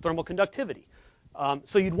for was thermal conductivity.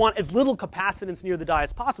 So you'd want as little capacitance near the die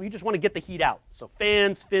as possible. You just want to get the heat out. So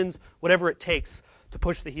fans, fins, whatever it takes to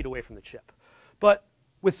push the heat away from the chip. But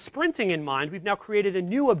with sprinting in mind, we've now created a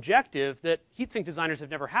new objective that heatsink designers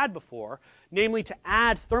have never had before, namely to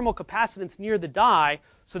add thermal capacitance near the die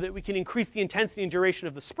so that we can increase the intensity and duration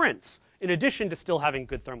of the sprints, in addition to still having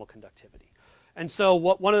good thermal conductivity. And so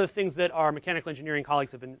one of the things that our mechanical engineering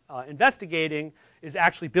colleagues have been investigating is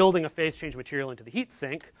actually building a phase change material into the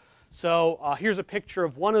heatsink. So here's a picture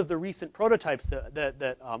of one of the recent prototypes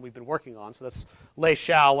that we've been working on. So that's Lei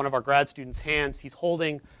Xiao, one of our grad students' hands. He's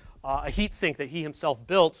holding a heat sink that he himself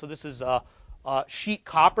built. So this is sheet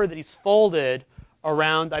copper that he's folded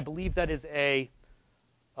around. I believe that is it's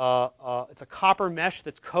a copper mesh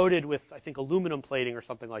that's coated with, I think, aluminum plating or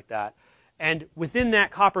something like that. And within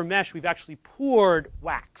that copper mesh, we've actually poured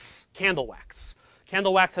wax, candle wax.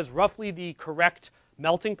 Candle wax has roughly the correct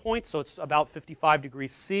melting point, so it's about 55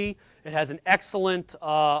 degrees C. It has an excellent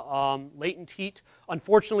latent heat.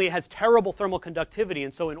 Unfortunately, it has terrible thermal conductivity,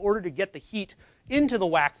 and so in order to get the heat into the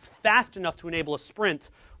wax fast enough to enable a sprint,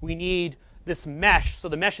 we need this mesh. So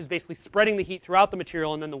the mesh is basically spreading the heat throughout the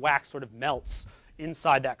material, and then the wax sort of melts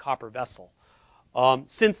inside that copper vessel.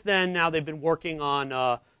 Since then, now they've been working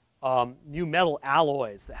on new metal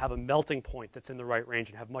alloys that have a melting point that's in the right range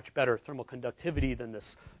and have much better thermal conductivity than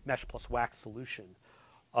this mesh plus wax solution.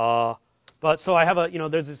 But so I have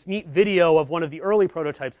there's this neat video of one of the early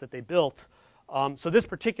prototypes that they built. So this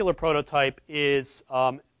particular prototype is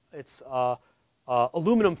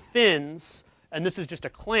aluminum fins, and this is just a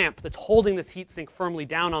clamp that's holding this heatsink firmly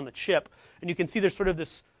down on the chip. And you can see there's sort of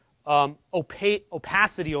this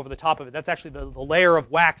opacity over the top of it. That's actually the layer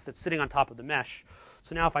of wax that's sitting on top of the mesh.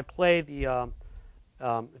 So now if I play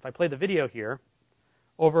the video here,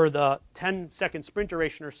 over the 10-second sprint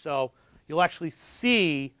duration or so, you'll actually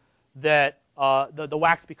see that the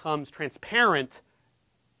wax becomes transparent,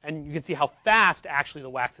 and you can see how fast actually the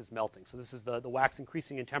wax is melting. So this is the wax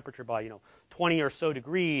increasing in temperature by 20 or so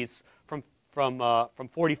degrees. From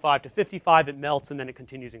 45 to 55, it melts, and then it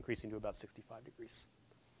continues increasing to about 65 degrees.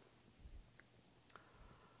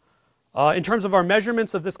 In terms of our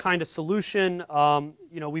measurements of this kind of solution,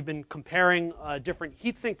 we've been comparing different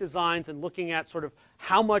heatsink designs and looking at sort of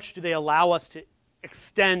how much do they allow us to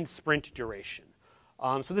extend sprint duration.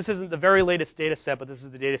 So this isn't the very latest data set, but this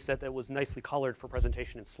is the data set that was nicely colored for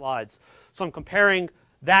presentation in slides. So I'm comparing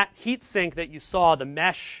that heatsink that you saw, the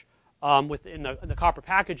mesh within the copper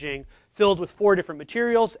packaging, filled with 4 different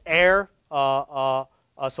materials: air, so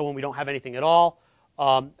when we don't have anything at all,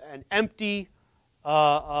 an empty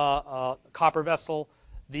copper vessel,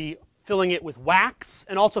 filling it with wax,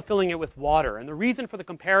 and also filling it with water. And the reason for the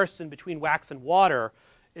comparison between wax and water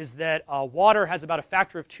is that water has about a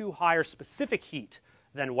factor of 2 higher specific heat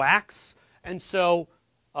than wax. And so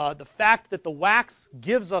the fact that the wax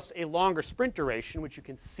gives us a longer sprint duration, which you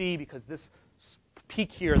can see because this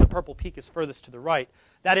peak here, the purple peak, is furthest to the right,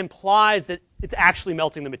 that implies that it's actually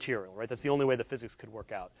melting the material, right? That's the only way the physics could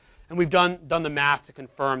work out. And we've done the math to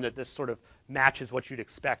confirm that this sort of matches what you'd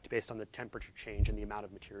expect based on the temperature change and the amount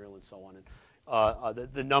of material and so on. And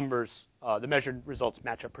the numbers, the measured results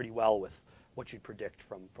match up pretty well with what you'd predict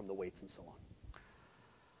from the weights and so on.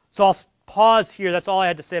 So I'll pause here. That's all I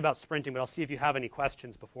had to say about sprinting, but I'll see if you have any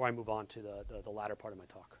questions before I move on to the latter part of my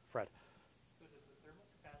talk. Fred. So does the thermal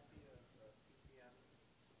capacity of the PCM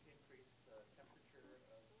increase the temperature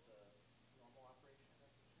of the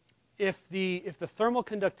if the thermal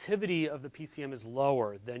conductivity of the PCM is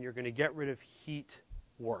lower, then you're going to get rid of heat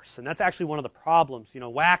worse. And that's actually one of the problems.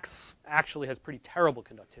 Wax actually has pretty terrible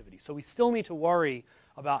conductivity. So we still need to worry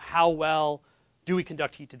about how well do we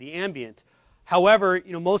conduct heat to the ambient. However,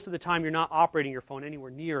 most of the time you're not operating your phone anywhere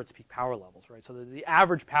near its peak power levels, right? So the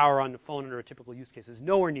average power on the phone under a typical use case is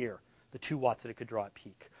nowhere near the 2 watts that it could draw at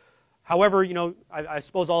peak. However, I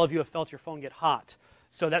suppose all of you have felt your phone get hot.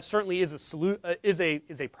 So that certainly is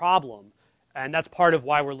a problem, and that's part of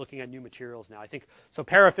why we're looking at new materials now. I think so.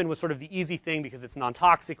 Paraffin was sort of the easy thing because it's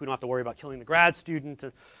non-toxic. We don't have to worry about killing the grad student.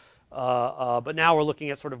 But now we're looking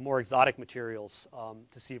at sort of more exotic materials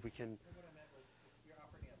to see if we can. What I meant was you're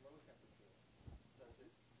operating at low temperature. So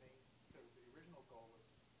the original goal was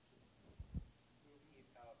to move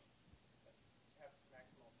heat out, to have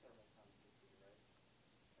maximal thermal conductivity, right?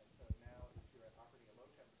 And so now if you're operating at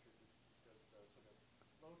low temperature, does the sort of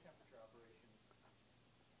low temperature operation,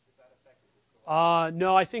 does that affect this goal?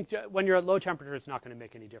 No, I think when you're at low temperature, it's not going to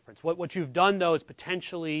make any difference. What you've done, though, is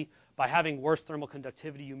potentially, by having worse thermal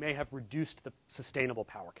conductivity, you may have reduced the sustainable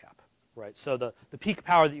power cap, right? So the peak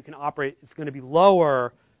power that you can operate is going to be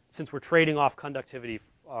lower since we're trading off conductivity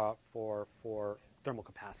for thermal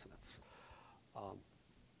capacitance.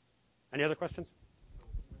 Any other questions? So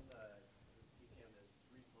when the PCM is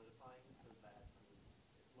re-solidifying, does that,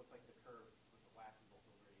 it looks like the curve with the wax is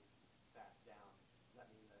also very fast down. Does that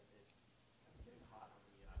mean that it's kind of getting hot on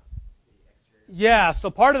the exterior? Yeah, so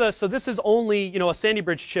part of so this is only, a Sandy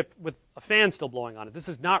Bridge chip with a fan still blowing on it. This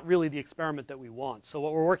is not really the experiment that we want. So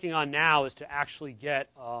what we're working on now is to actually get,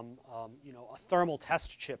 a thermal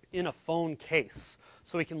test chip in a phone case,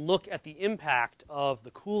 so we can look at the impact of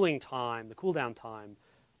the cooling time, the cool down time,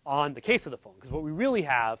 on the case of the phone. Because what we really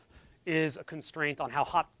have is a constraint on how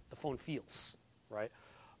hot the phone feels, right?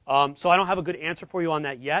 So I don't have a good answer for you on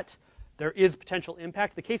that yet. There is potential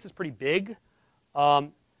impact. The case is pretty big.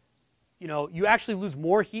 You actually lose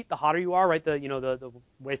more heat the hotter you are, right? The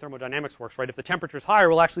way thermodynamics works, right? If the temperature is higher,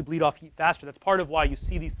 we'll actually bleed off heat faster. That's part of why you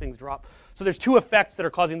see these things drop. So there's 2 effects that are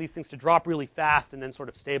causing these things to drop really fast and then sort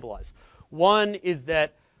of stabilize. One is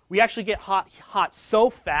that we actually get hot so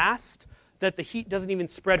fast that the heat doesn't even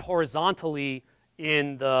spread horizontally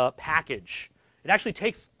in the package. It actually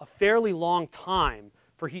takes a fairly long time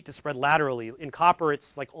for heat to spread laterally. In copper,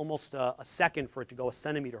 it's like almost a second for it to go a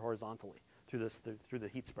centimeter horizontally through the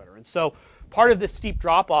heat spreader. And so part of this steep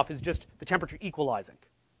drop-off is just the temperature equalizing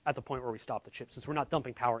at the point where we stop the chip, since we're not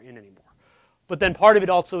dumping power in anymore. But then part of it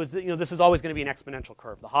also is that this is always going to be an exponential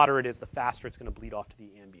curve. The hotter it is, the faster it's going to bleed off to the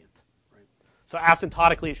ambient. Right? So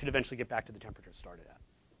asymptotically, it should eventually get back to the temperature it started at.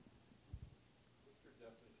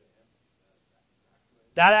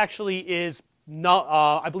 That actually is not,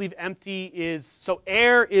 I believe empty is, so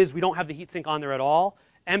air is we don't have the heat sink on there at all.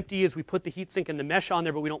 Empty is we put the heat sink and the mesh on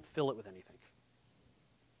there, but we don't fill it with anything.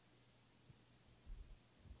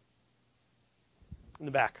 In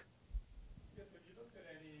the back. Yes, have you looked at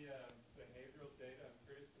any behavioral data? I'm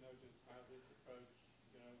curious to know just how this approach,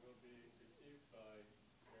 will be received by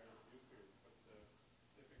various users. What's the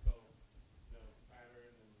typical,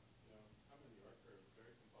 pattern? And some of the worker is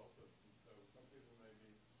very compulsive, and so some people may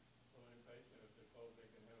be a little impatient if they're told they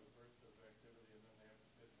can have a burst of activity and then they have to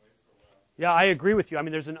sit and wait for a while. Yeah, I agree with you. I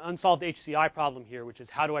mean, there's an unsolved HCI problem here, which is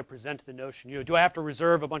how do I present the notion? Do I have to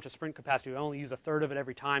reserve a bunch of sprint capacity? Do I only use a third of it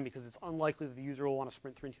every time because it's unlikely that the user will want to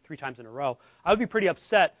sprint three times in a row? I would be pretty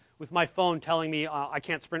upset with my phone telling me I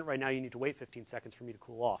can't sprint right now. You need to wait 15 seconds for me to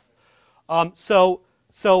cool off.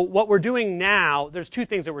 So what we're doing now, there's 2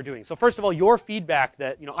 things that we're doing. So first of all, your feedback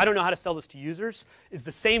that I don't know how to sell this to users is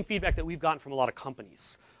the same feedback that we've gotten from a lot of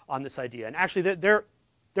companies on this idea. And actually, their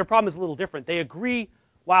problem is a little different. They agree,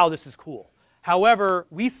 wow, this is cool. However,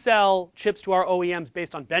 we sell chips to our OEMs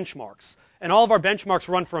based on benchmarks. And all of our benchmarks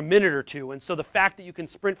run for a minute or 2. And so the fact that you can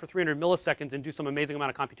sprint for 300 milliseconds and do some amazing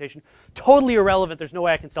amount of computation, totally irrelevant. There's no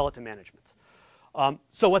way I can sell it to management.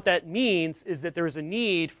 So what that means is that there is a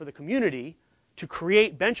need for the community to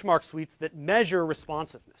create benchmark suites that measure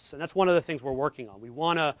responsiveness. And that's one of the things we're working on.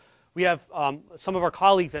 We have some of our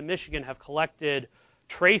colleagues at Michigan have collected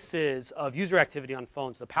traces of user activity on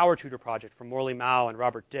phones, the Power Tutor project from Morley Mao and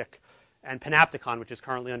Robert Dick, and Panopticon, which is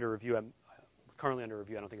currently under review. I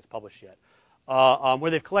don't think it's published yet,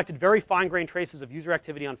 where they've collected very fine-grained traces of user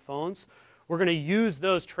activity on phones. We're going to use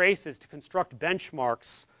those traces to construct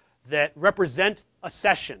benchmarks that represent a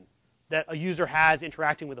session that a user has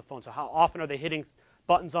interacting with a phone. So how often are they hitting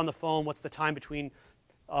buttons on the phone? What's the time between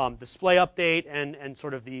display update and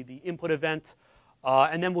sort of the input event?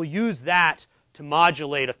 And then we'll use that to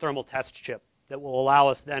modulate a thermal test chip that will allow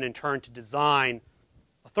us then in turn to design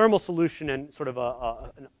a thermal solution and sort of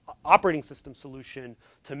an operating system solution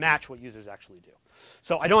to match what users actually do.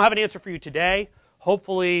 So I don't have an answer for you today.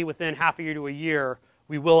 Hopefully within half a year to a year,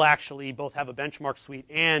 we will actually both have a benchmark suite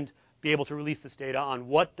and be able to release this data on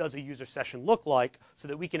what does a user session look like so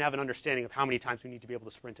that we can have an understanding of how many times we need to be able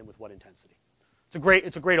to sprint in with what intensity. It's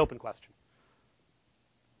a great open question.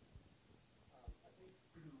 I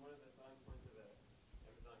think one of the selling points of the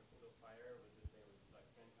Amazon Kindle Fire was that they would like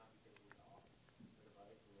send computations off the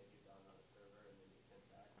device and they get done on a server and then they send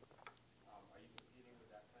back. Are you competing with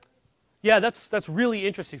that kind of? Yeah, that's really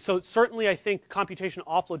interesting. So certainly I think computation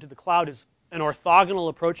offload to the cloud is an orthogonal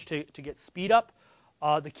approach to get speed up.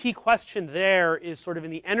 The key question there is sort of in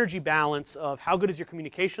the energy balance of how good is your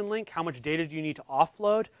communication link, how much data do you need to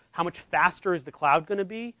offload, how much faster is the cloud going to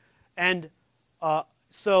be, and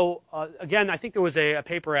again, I think there was a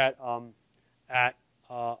paper at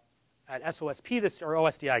SOSP this, or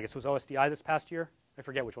OSDI, I guess it was OSDI this past year. I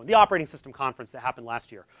forget which one. The operating system conference that happened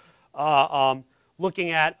last year, looking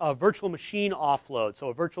at a virtual machine offload, so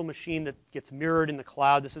a virtual machine that gets mirrored in the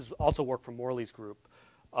cloud. This is also work from Morley's group.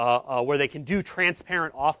 Where they can do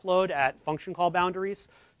transparent offload at function call boundaries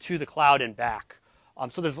to the cloud and back.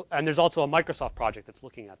 So there's also a Microsoft project that's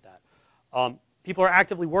looking at that. People are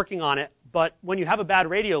actively working on it, but when you have a bad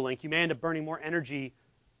radio link, you may end up burning more energy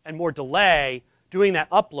and more delay doing that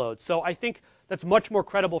upload. So I think that's much more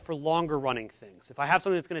credible for longer running things. If I have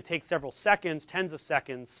something that's going to take several seconds, tens of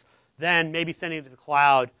seconds, then maybe sending it to the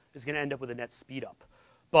cloud is going to end up with a net speed up.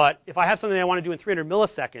 But if I have something I want to do in 300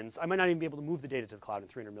 milliseconds, I might not even be able to move the data to the cloud in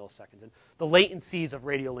 300 milliseconds. And the latencies of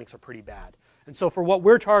radio links are pretty bad. And so for what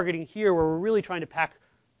we're targeting here, where we're really trying to pack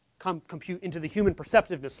compute into the human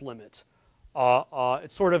perceptiveness limit,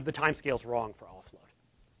 it's sort of the timescale's wrong for offload.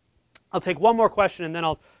 I'll take one more question, and then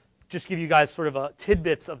I'll just give you guys sort of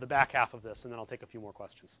tidbits of the back half of this, and then I'll take a few more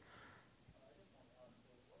questions.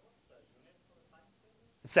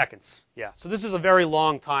 Seconds, yeah. So this is a very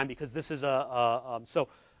long time because this is the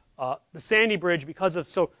Sandy Bridge,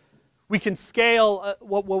 so we can scale,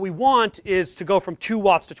 what we want is to go from 2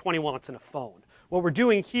 watts to 20 watts in a phone. What we're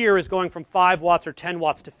doing here is going from 5 watts or 10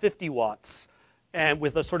 watts to 50 watts and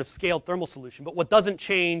with a sort of scaled thermal solution. But what doesn't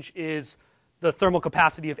change is the thermal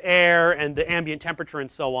capacity of air and the ambient temperature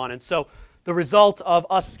and so on. And so the result of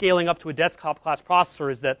us scaling up to a desktop class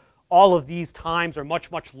processor is that all of these times are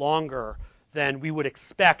much, much longer than we would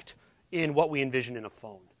expect in what we envision in a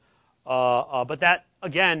phone. But that,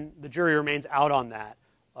 again, the jury remains out on that.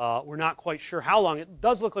 We're not quite sure how long. It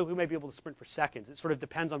does look like we might be able to sprint for seconds. It sort of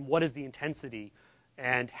depends on what is the intensity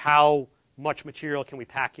and how much material can we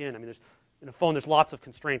pack in. I mean, in a phone, there's lots of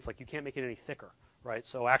constraints, like you can't make it any thicker, right?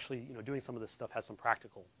 So actually, doing some of this stuff has some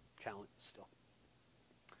practical challenges still.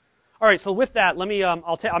 All right, so with that, let me.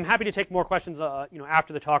 I'm happy to take more questions,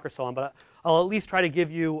 after the talk or so on. But I'll at least try to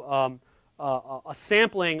give you a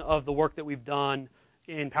sampling of the work that we've done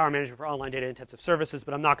in power management for online data-intensive services,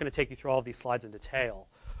 but I'm not going to take you through all of these slides in detail.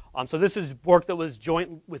 So this is work that was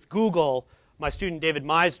joint with Google. My student David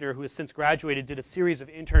Meisner, who has since graduated, did a series of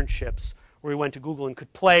internships where he went to Google and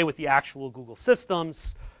could play with the actual Google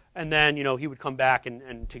systems, and then he would come back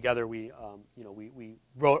and together we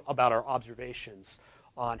wrote about our observations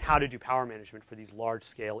on how to do power management for these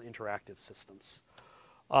large-scale interactive systems.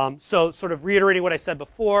 So sort of reiterating what I said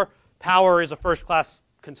before. Power is a first-class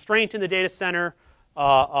constraint in the data center.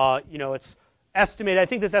 It's estimated, I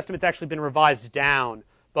think this estimate's actually been revised down,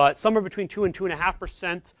 but somewhere between 2 and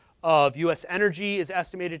 2.5% of US energy is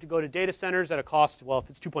estimated to go to data centers at a cost, well, if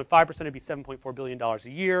it's 2.5%, it'd be $7.4 billion a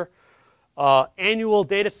year. Annual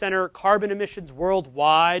data center carbon emissions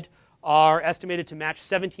worldwide are estimated to match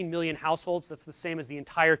 17 million households. That's the same as the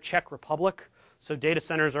entire Czech Republic. So data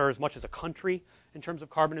centers are as much as a country in terms of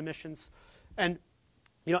carbon emissions. And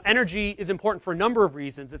energy is important for a number of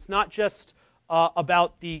reasons. It's not just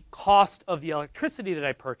about the cost of the electricity that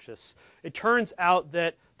I purchase. It turns out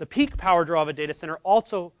that the peak power draw of a data center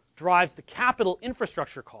also drives the capital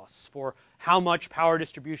infrastructure costs for how much power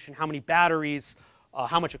distribution, how many batteries,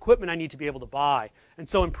 how much equipment I need to be able to buy. And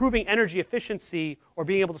so improving energy efficiency or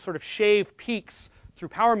being able to sort of shave peaks through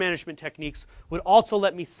power management techniques would also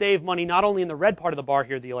let me save money not only in the red part of the bar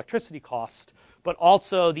here, the electricity cost, but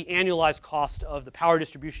also the annualized cost of the power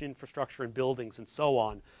distribution infrastructure and buildings and so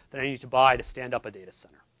on that I need to buy to stand up a data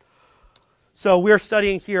center. So we're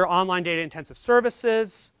studying here online data-intensive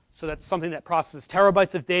services. So that's something that processes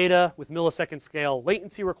terabytes of data with millisecond scale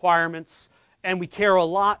latency requirements. And we care a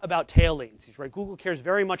lot about tail latencies, right? Google cares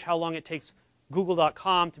very much how long it takes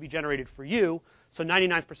google.com to be generated for you. So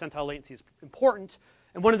 99th percentile latency is important.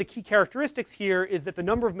 And one of the key characteristics here is that the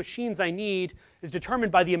number of machines I need is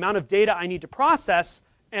determined by the amount of data I need to process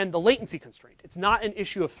and the latency constraint. It's not an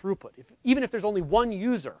issue of throughput. Even if there's only one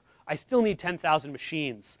user, I still need 10,000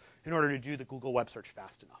 machines in order to do the Google web search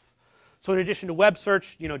fast enough. So in addition to web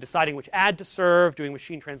search, deciding which ad to serve, doing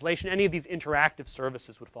machine translation, any of these interactive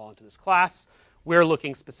services would fall into this class. We're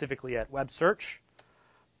looking specifically at web search.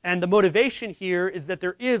 And the motivation here is that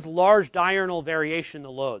there is large diurnal variation in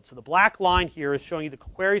the load. So the black line here is showing you the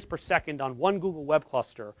queries per second on one Google web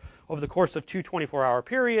cluster over the course of two 24-hour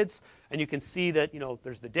periods. And you can see that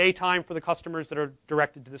there's the daytime for the customers that are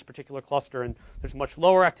directed to this particular cluster, and there's much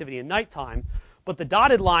lower activity in nighttime. But the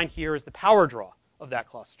dotted line here is the power draw of that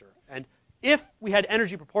cluster. And if we had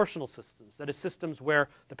energy proportional systems, that is systems where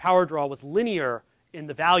the power draw was linear in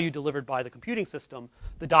the value delivered by the computing system,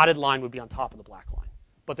 the dotted line would be on top of the black line.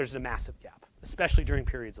 But there's a massive gap, especially during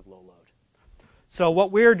periods of low load. So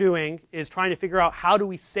what we're doing is trying to figure out how do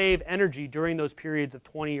we save energy during those periods of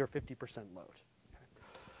 20 or 50% load. Okay.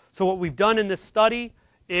 So what we've done in this study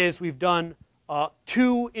is we've done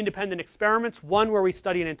two independent experiments, one where we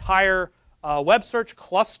study an entire web search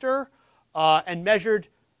cluster and measured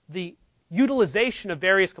the utilization of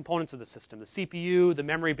various components of the system, the CPU, the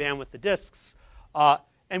memory bandwidth, the disks.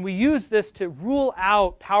 And we use this to rule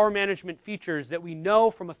out power management features that we know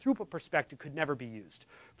from a throughput perspective could never be used.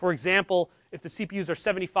 For example, if the CPUs are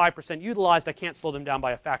 75% utilized, I can't slow them down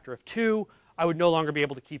by a factor of 2. I would no longer be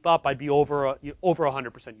able to keep up. I'd be over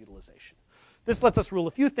 100% utilization. This lets us rule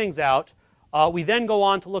a few things out. We then go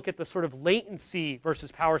on to look at the sort of latency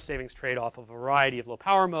versus power savings trade-off of a variety of low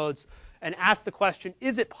power modes and ask the question,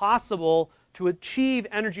 is it possible to achieve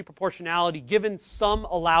energy proportionality given some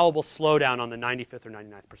allowable slowdown on the 95th or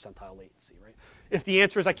 99th percentile latency, right? If the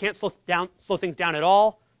answer is I can't slow things down at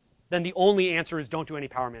all, then the only answer is don't do any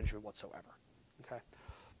power management whatsoever. Okay.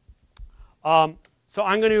 So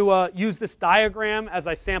I'm going to use this diagram as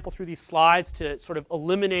I sample through these slides to sort of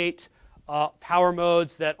eliminate power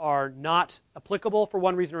modes that are not applicable for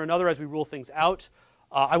one reason or another as we rule things out.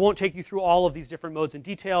 I won't take you through all of these different modes in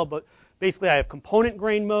detail, but basically I have component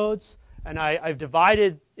grain modes. And I've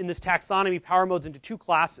divided, in this taxonomy, power modes into two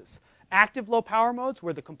classes. Active low power modes,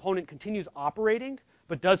 where the component continues operating,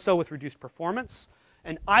 but does so with reduced performance.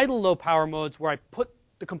 And idle low power modes, where I put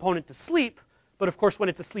the component to sleep, but of course when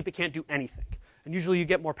it's asleep it can't do anything. And usually you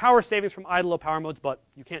get more power savings from idle low power modes, but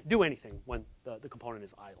you can't do anything when the component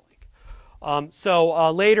is idling.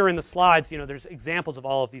 So later in the slides, there's examples of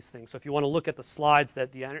all of these things. So if you want to look at the slides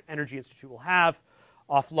that the Energy Institute will have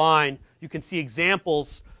offline, you can see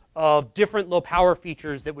examples of different low power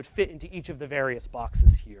features that would fit into each of the various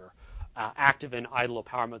boxes here. Active and idle low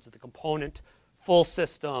power modes of the component, full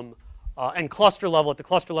system, and cluster level. At the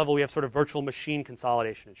cluster level, we have sort of virtual machine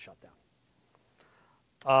consolidation and shutdown.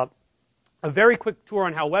 A very quick tour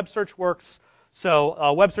on how web search works.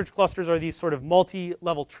 So web search clusters are these sort of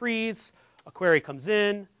multi-level trees. A query comes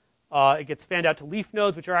in. It gets fanned out to leaf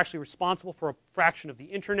nodes, which are actually responsible for a fraction of the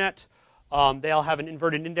internet. They all have an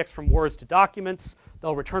inverted index from words to documents.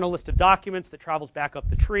 They'll return a list of documents that travels back up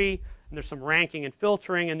the tree, and there's some ranking and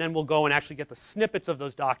filtering, and then we'll go and actually get the snippets of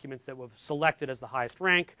those documents that we've selected as the highest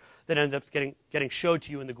rank that ends up getting showed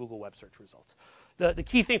to you in the Google web search results. The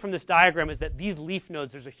key thing from this diagram is that these leaf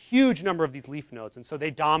nodes, there's a huge number of these leaf nodes, and so they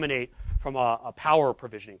dominate from a power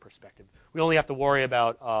provisioning perspective. We only have to worry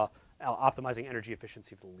about optimizing energy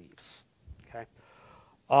efficiency of the leaves. Okay.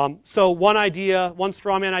 So one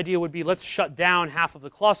straw man idea would be let's shut down half of the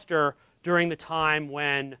cluster during the time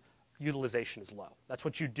when utilization is low. That's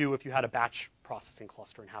what you'd do if you had a batch processing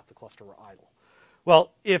cluster and half the cluster were idle.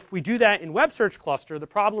 Well, if we do that in web search cluster, the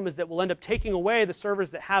problem is that we'll end up taking away the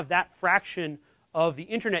servers that have that fraction of the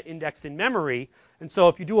internet index in memory. And so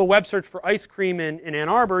if you do a web search for ice cream in Ann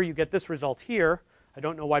Arbor, you get this result here. I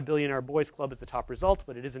don't know why Billionaire Boys Club is the top result,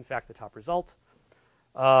 but it is in fact the top result.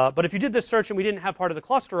 But if you did this search and we didn't have part of the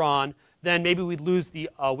cluster on, then maybe we'd lose the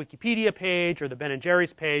Wikipedia page or the Ben &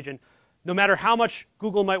 Jerry's page. And no matter how much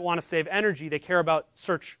Google might want to save energy, they care about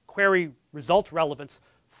search query result relevance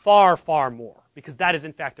far, far more, because that is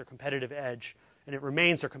in fact their competitive edge, and it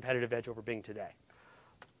remains their competitive edge over Bing today.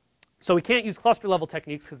 So we can't use cluster level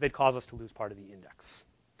techniques because they'd cause us to lose part of the index.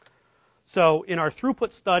 So in our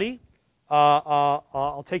throughput study,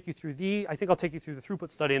 I'll take you through the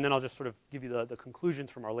throughput study, and then I'll just sort of give you the conclusions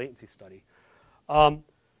from our latency study.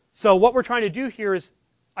 So what we're trying to do here is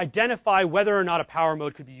identify whether or not a power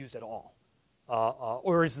mode could be used at all.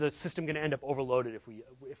 Or is the system going to end up overloaded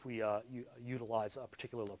if we utilize a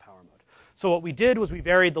particular low power mode? So what we did was we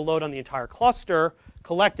varied the load on the entire cluster,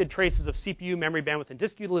 collected traces of CPU, memory bandwidth, and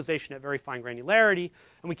disk utilization at very fine granularity,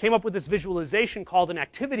 and we came up with this visualization called an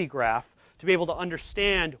activity graph to be able to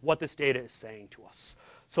understand what this data is saying to us.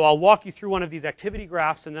 So I'll walk you through one of these activity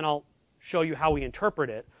graphs, and then I'll show you how we interpret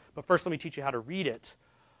it. But first, let me teach you how to read it.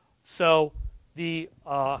 So the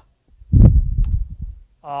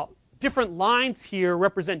different lines here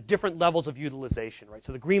represent different levels of utilization, right?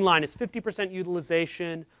 So the green line is 50%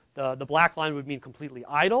 utilization. The black line would mean completely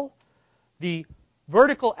idle. The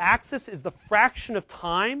vertical axis is the fraction of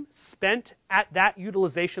time spent at that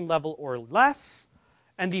utilization level or less.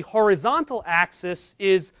 And the horizontal axis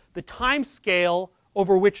is the time scale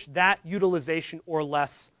over which that utilization or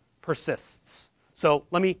less persists. So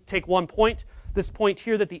let me take one point. This point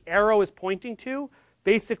here that the arrow is pointing to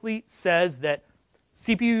basically says that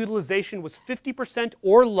CPU utilization was 50%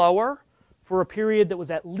 or lower for a period that was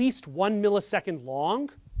at least 1 millisecond long,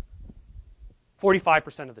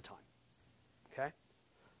 45% of the time. Okay?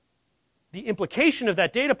 The implication of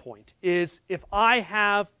that data point is if I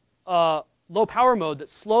have a low power mode that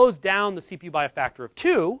slows down the CPU by a factor of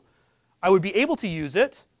 2, I would be able to use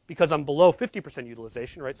it because I'm below 50%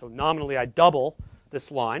 utilization, right? So nominally I double this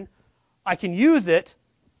line. I can use it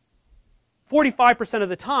 45% of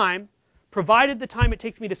the time, provided the time it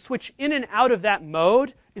takes me to switch in and out of that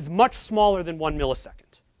mode is much smaller than 1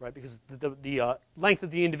 millisecond, right? Because the length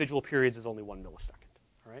of the individual periods is only 1 millisecond,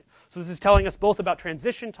 all right? So this is telling us both about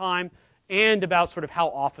transition time and about sort of how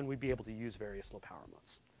often we'd be able to use various low power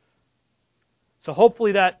modes. So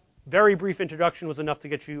hopefully that very brief introduction was enough to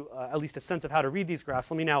get you at least a sense of how to read these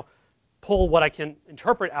graphs. Let me now pull what I can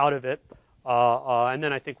interpret out of it, and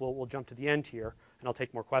then I think we'll jump to the end here, and I'll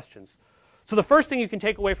take more questions. So the first thing you can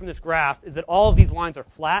take away from this graph is that all of these lines are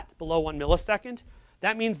flat below 1 millisecond.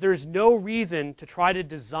 That means there's no reason to try to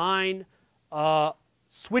design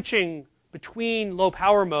switching between low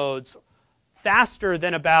power modes faster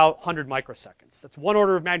than about 100 microseconds. That's one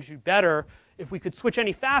order of magnitude better. If we could switch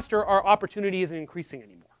any faster, our opportunity isn't increasing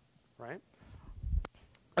anymore, right?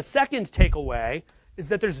 A second takeaway is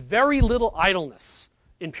that there's very little idleness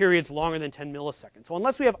in periods longer than 10 milliseconds. So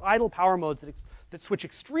unless we have idle power modes that switch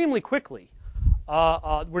extremely quickly,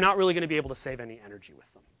 we're not really going to be able to save any energy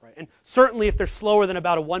with them, right? And certainly if they're slower than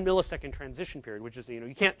about a 1 millisecond transition period, which is,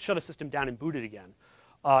 you can't shut a system down and boot it again,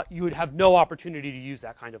 you would have no opportunity to use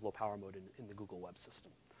that kind of low power mode in the Google Web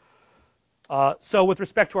system. So with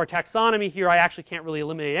respect to our taxonomy here, I actually can't really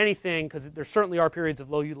eliminate anything because there certainly are periods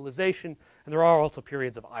of low utilization, and there are also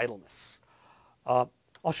periods of idleness.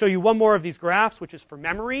 I'll show you one more of these graphs, which is for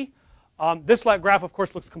memory. This graph, of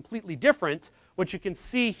course, looks completely different. What you can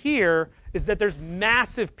see here is that there's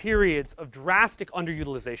massive periods of drastic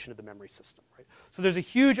underutilization of the memory system, right? So there's a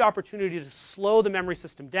huge opportunity to slow the memory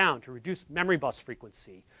system down, to reduce memory bus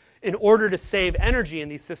frequency, in order to save energy in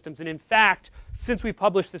these systems. And in fact, since we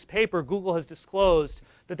published this paper, Google has disclosed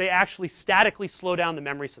that they actually statically slow down the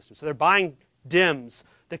memory system. So they're buying DIMMs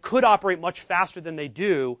that could operate much faster than they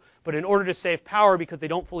do, but in order to save power, because they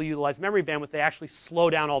don't fully utilize memory bandwidth, they actually slow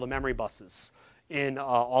down all the memory buses in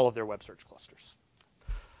all of their web search clusters.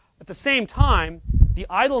 At the same time, the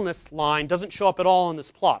idleness line doesn't show up at all in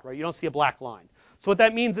this plot, right? You don't see a black line. So what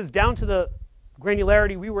that means is down to the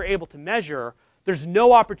granularity we were able to measure, there's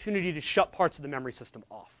no opportunity to shut parts of the memory system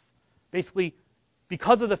off. Basically,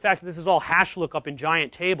 because of the fact that this is all hash lookup in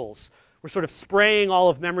giant tables, we're sort of spraying all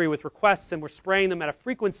of memory with requests, and we're spraying them at a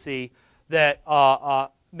frequency that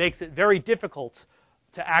makes it very difficult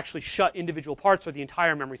to actually shut individual parts or the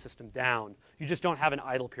entire memory system down. You just don't have an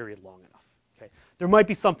idle period long enough. Okay? There might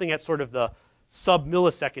be something at sort of the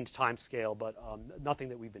sub-millisecond time scale, but nothing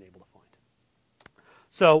that we've been able to find.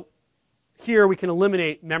 So here we can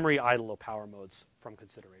eliminate memory idle low power modes from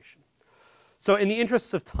consideration. So in the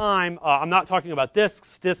interests of time, I'm not talking about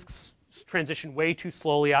disks. Disks transition way too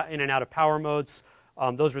slowly in and out of power modes.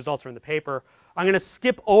 Those results are in the paper. I'm going to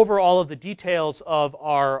skip over all of the details of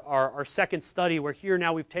our second study, where here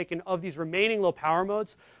now we've taken, of these remaining low power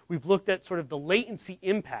modes, we've looked at sort of the latency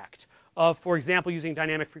impact of, for example, using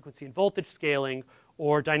dynamic frequency and voltage scaling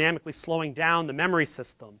or dynamically slowing down the memory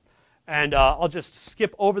system. And I'll just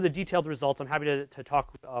skip over the detailed results. I'm happy to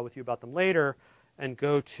talk with you about them later and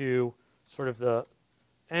go to sort of the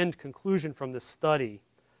end conclusion from this study.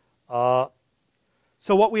 So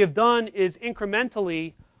what we have done is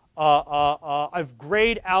incrementally, I've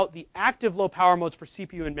grayed out the active low power modes for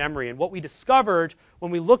CPU and memory. And what we discovered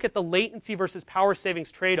when we look at the latency versus power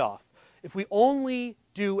savings trade-off, if we only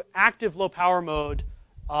do active low power mode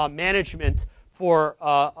management for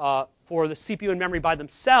the CPU and memory by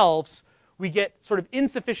themselves, we get sort of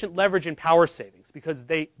insufficient leverage in power savings because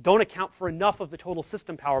they don't account for enough of the total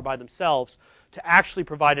system power by themselves to actually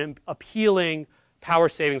provide an appealing power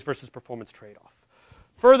savings versus performance trade-off.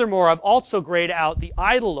 Furthermore, I've also grayed out the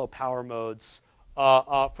idle low power modes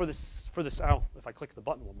for this. Oh, if I click the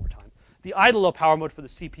button one more time, the idle low power mode for the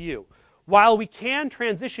CPU. while we can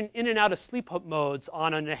transition in and out of sleep modes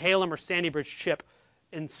on a Nehalem or Sandy Bridge chip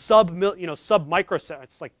in sub microseconds,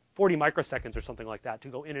 it's like 40 microseconds or something like that to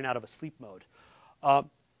go in and out of a sleep mode.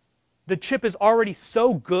 The chip is already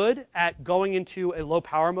so good at going into a low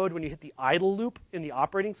power mode when you hit the idle loop in the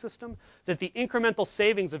operating system that the incremental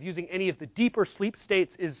savings of using any of the deeper sleep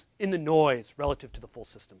states is in the noise relative to the full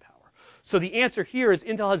system power. So the answer here is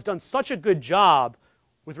Intel has done such a good job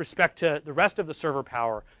with respect to the rest of the server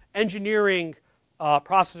power, engineering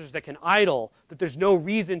processors that can idle, that there's no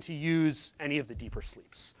reason to use any of the deeper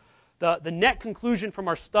sleeps. The net conclusion from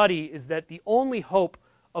our study is that the only hope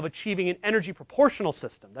of achieving an energy proportional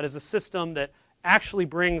system, that is a system that actually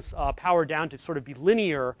brings power down to sort of be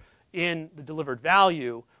linear in the delivered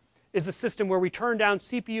value, is a system where we turn down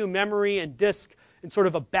CPU, memory, and disk in sort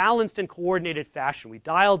of a balanced and coordinated fashion. We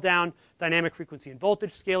dial down dynamic frequency and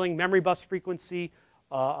voltage scaling, memory bus frequency,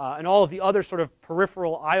 and all of the other sort of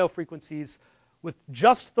peripheral I/O frequencies with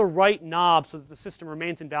just the right knob so that the system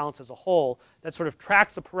remains in balance as a whole, that sort of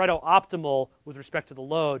tracks the Pareto optimal with respect to the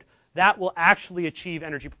load. That will actually achieve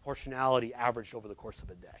energy proportionality averaged over the course of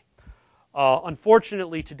a day.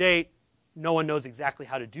 Unfortunately, to date, no one knows exactly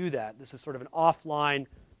how to do that. This is sort of an offline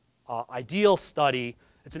ideal study.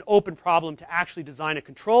 It's an open problem to actually design a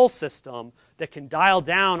control system that can dial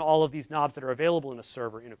down all of these knobs that are available in a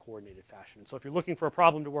server in a coordinated fashion. And so if you're looking for a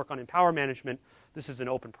problem to work on in power management, this is an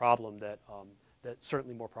open problem that, that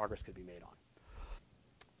certainly more progress could be made on.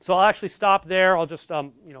 So I'll actually stop there. I'll just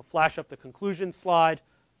flash up the conclusion slide.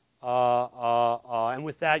 And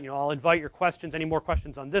with that, I'll invite your questions, any more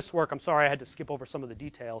questions on this work. I'm sorry I had to skip over some of the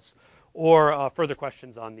details, or further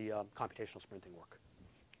questions on the computational sprinting work.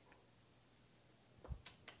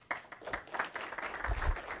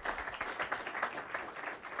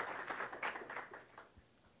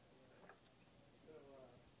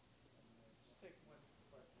 Just take one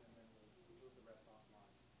question and then we'll move the rest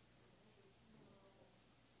offline.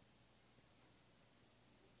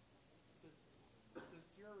 Does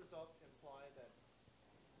your result imply that,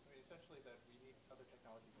 essentially that we need other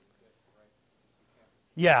technology than disk, right?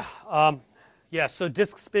 Yeah, so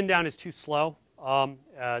disk spin down is too slow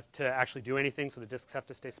to actually do anything, so the disks have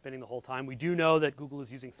to stay spinning the whole time. We do know that Google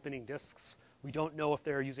is using spinning disks. We don't know if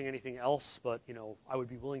they're using anything else, but I would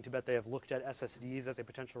be willing to bet they have looked at SSDs as a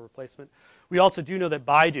potential replacement. We also do know that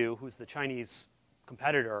Baidu, who's the Chinese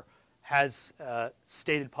competitor, has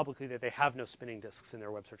stated publicly that they have no spinning disks in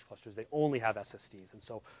their web search clusters. They only have SSDs. And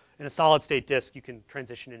so in a solid state disk, you can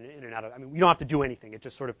transition in and out of, we don't have to do anything. It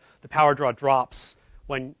just sort of, the power draw drops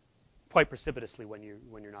quite precipitously when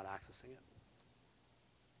you're not accessing it.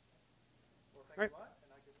 Well, thanks a lot,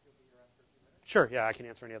 and I guess you'll be around for a few minutes. Sure, yeah, I can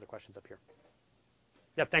answer any other questions up here.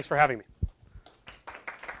 Yep, thanks for having me.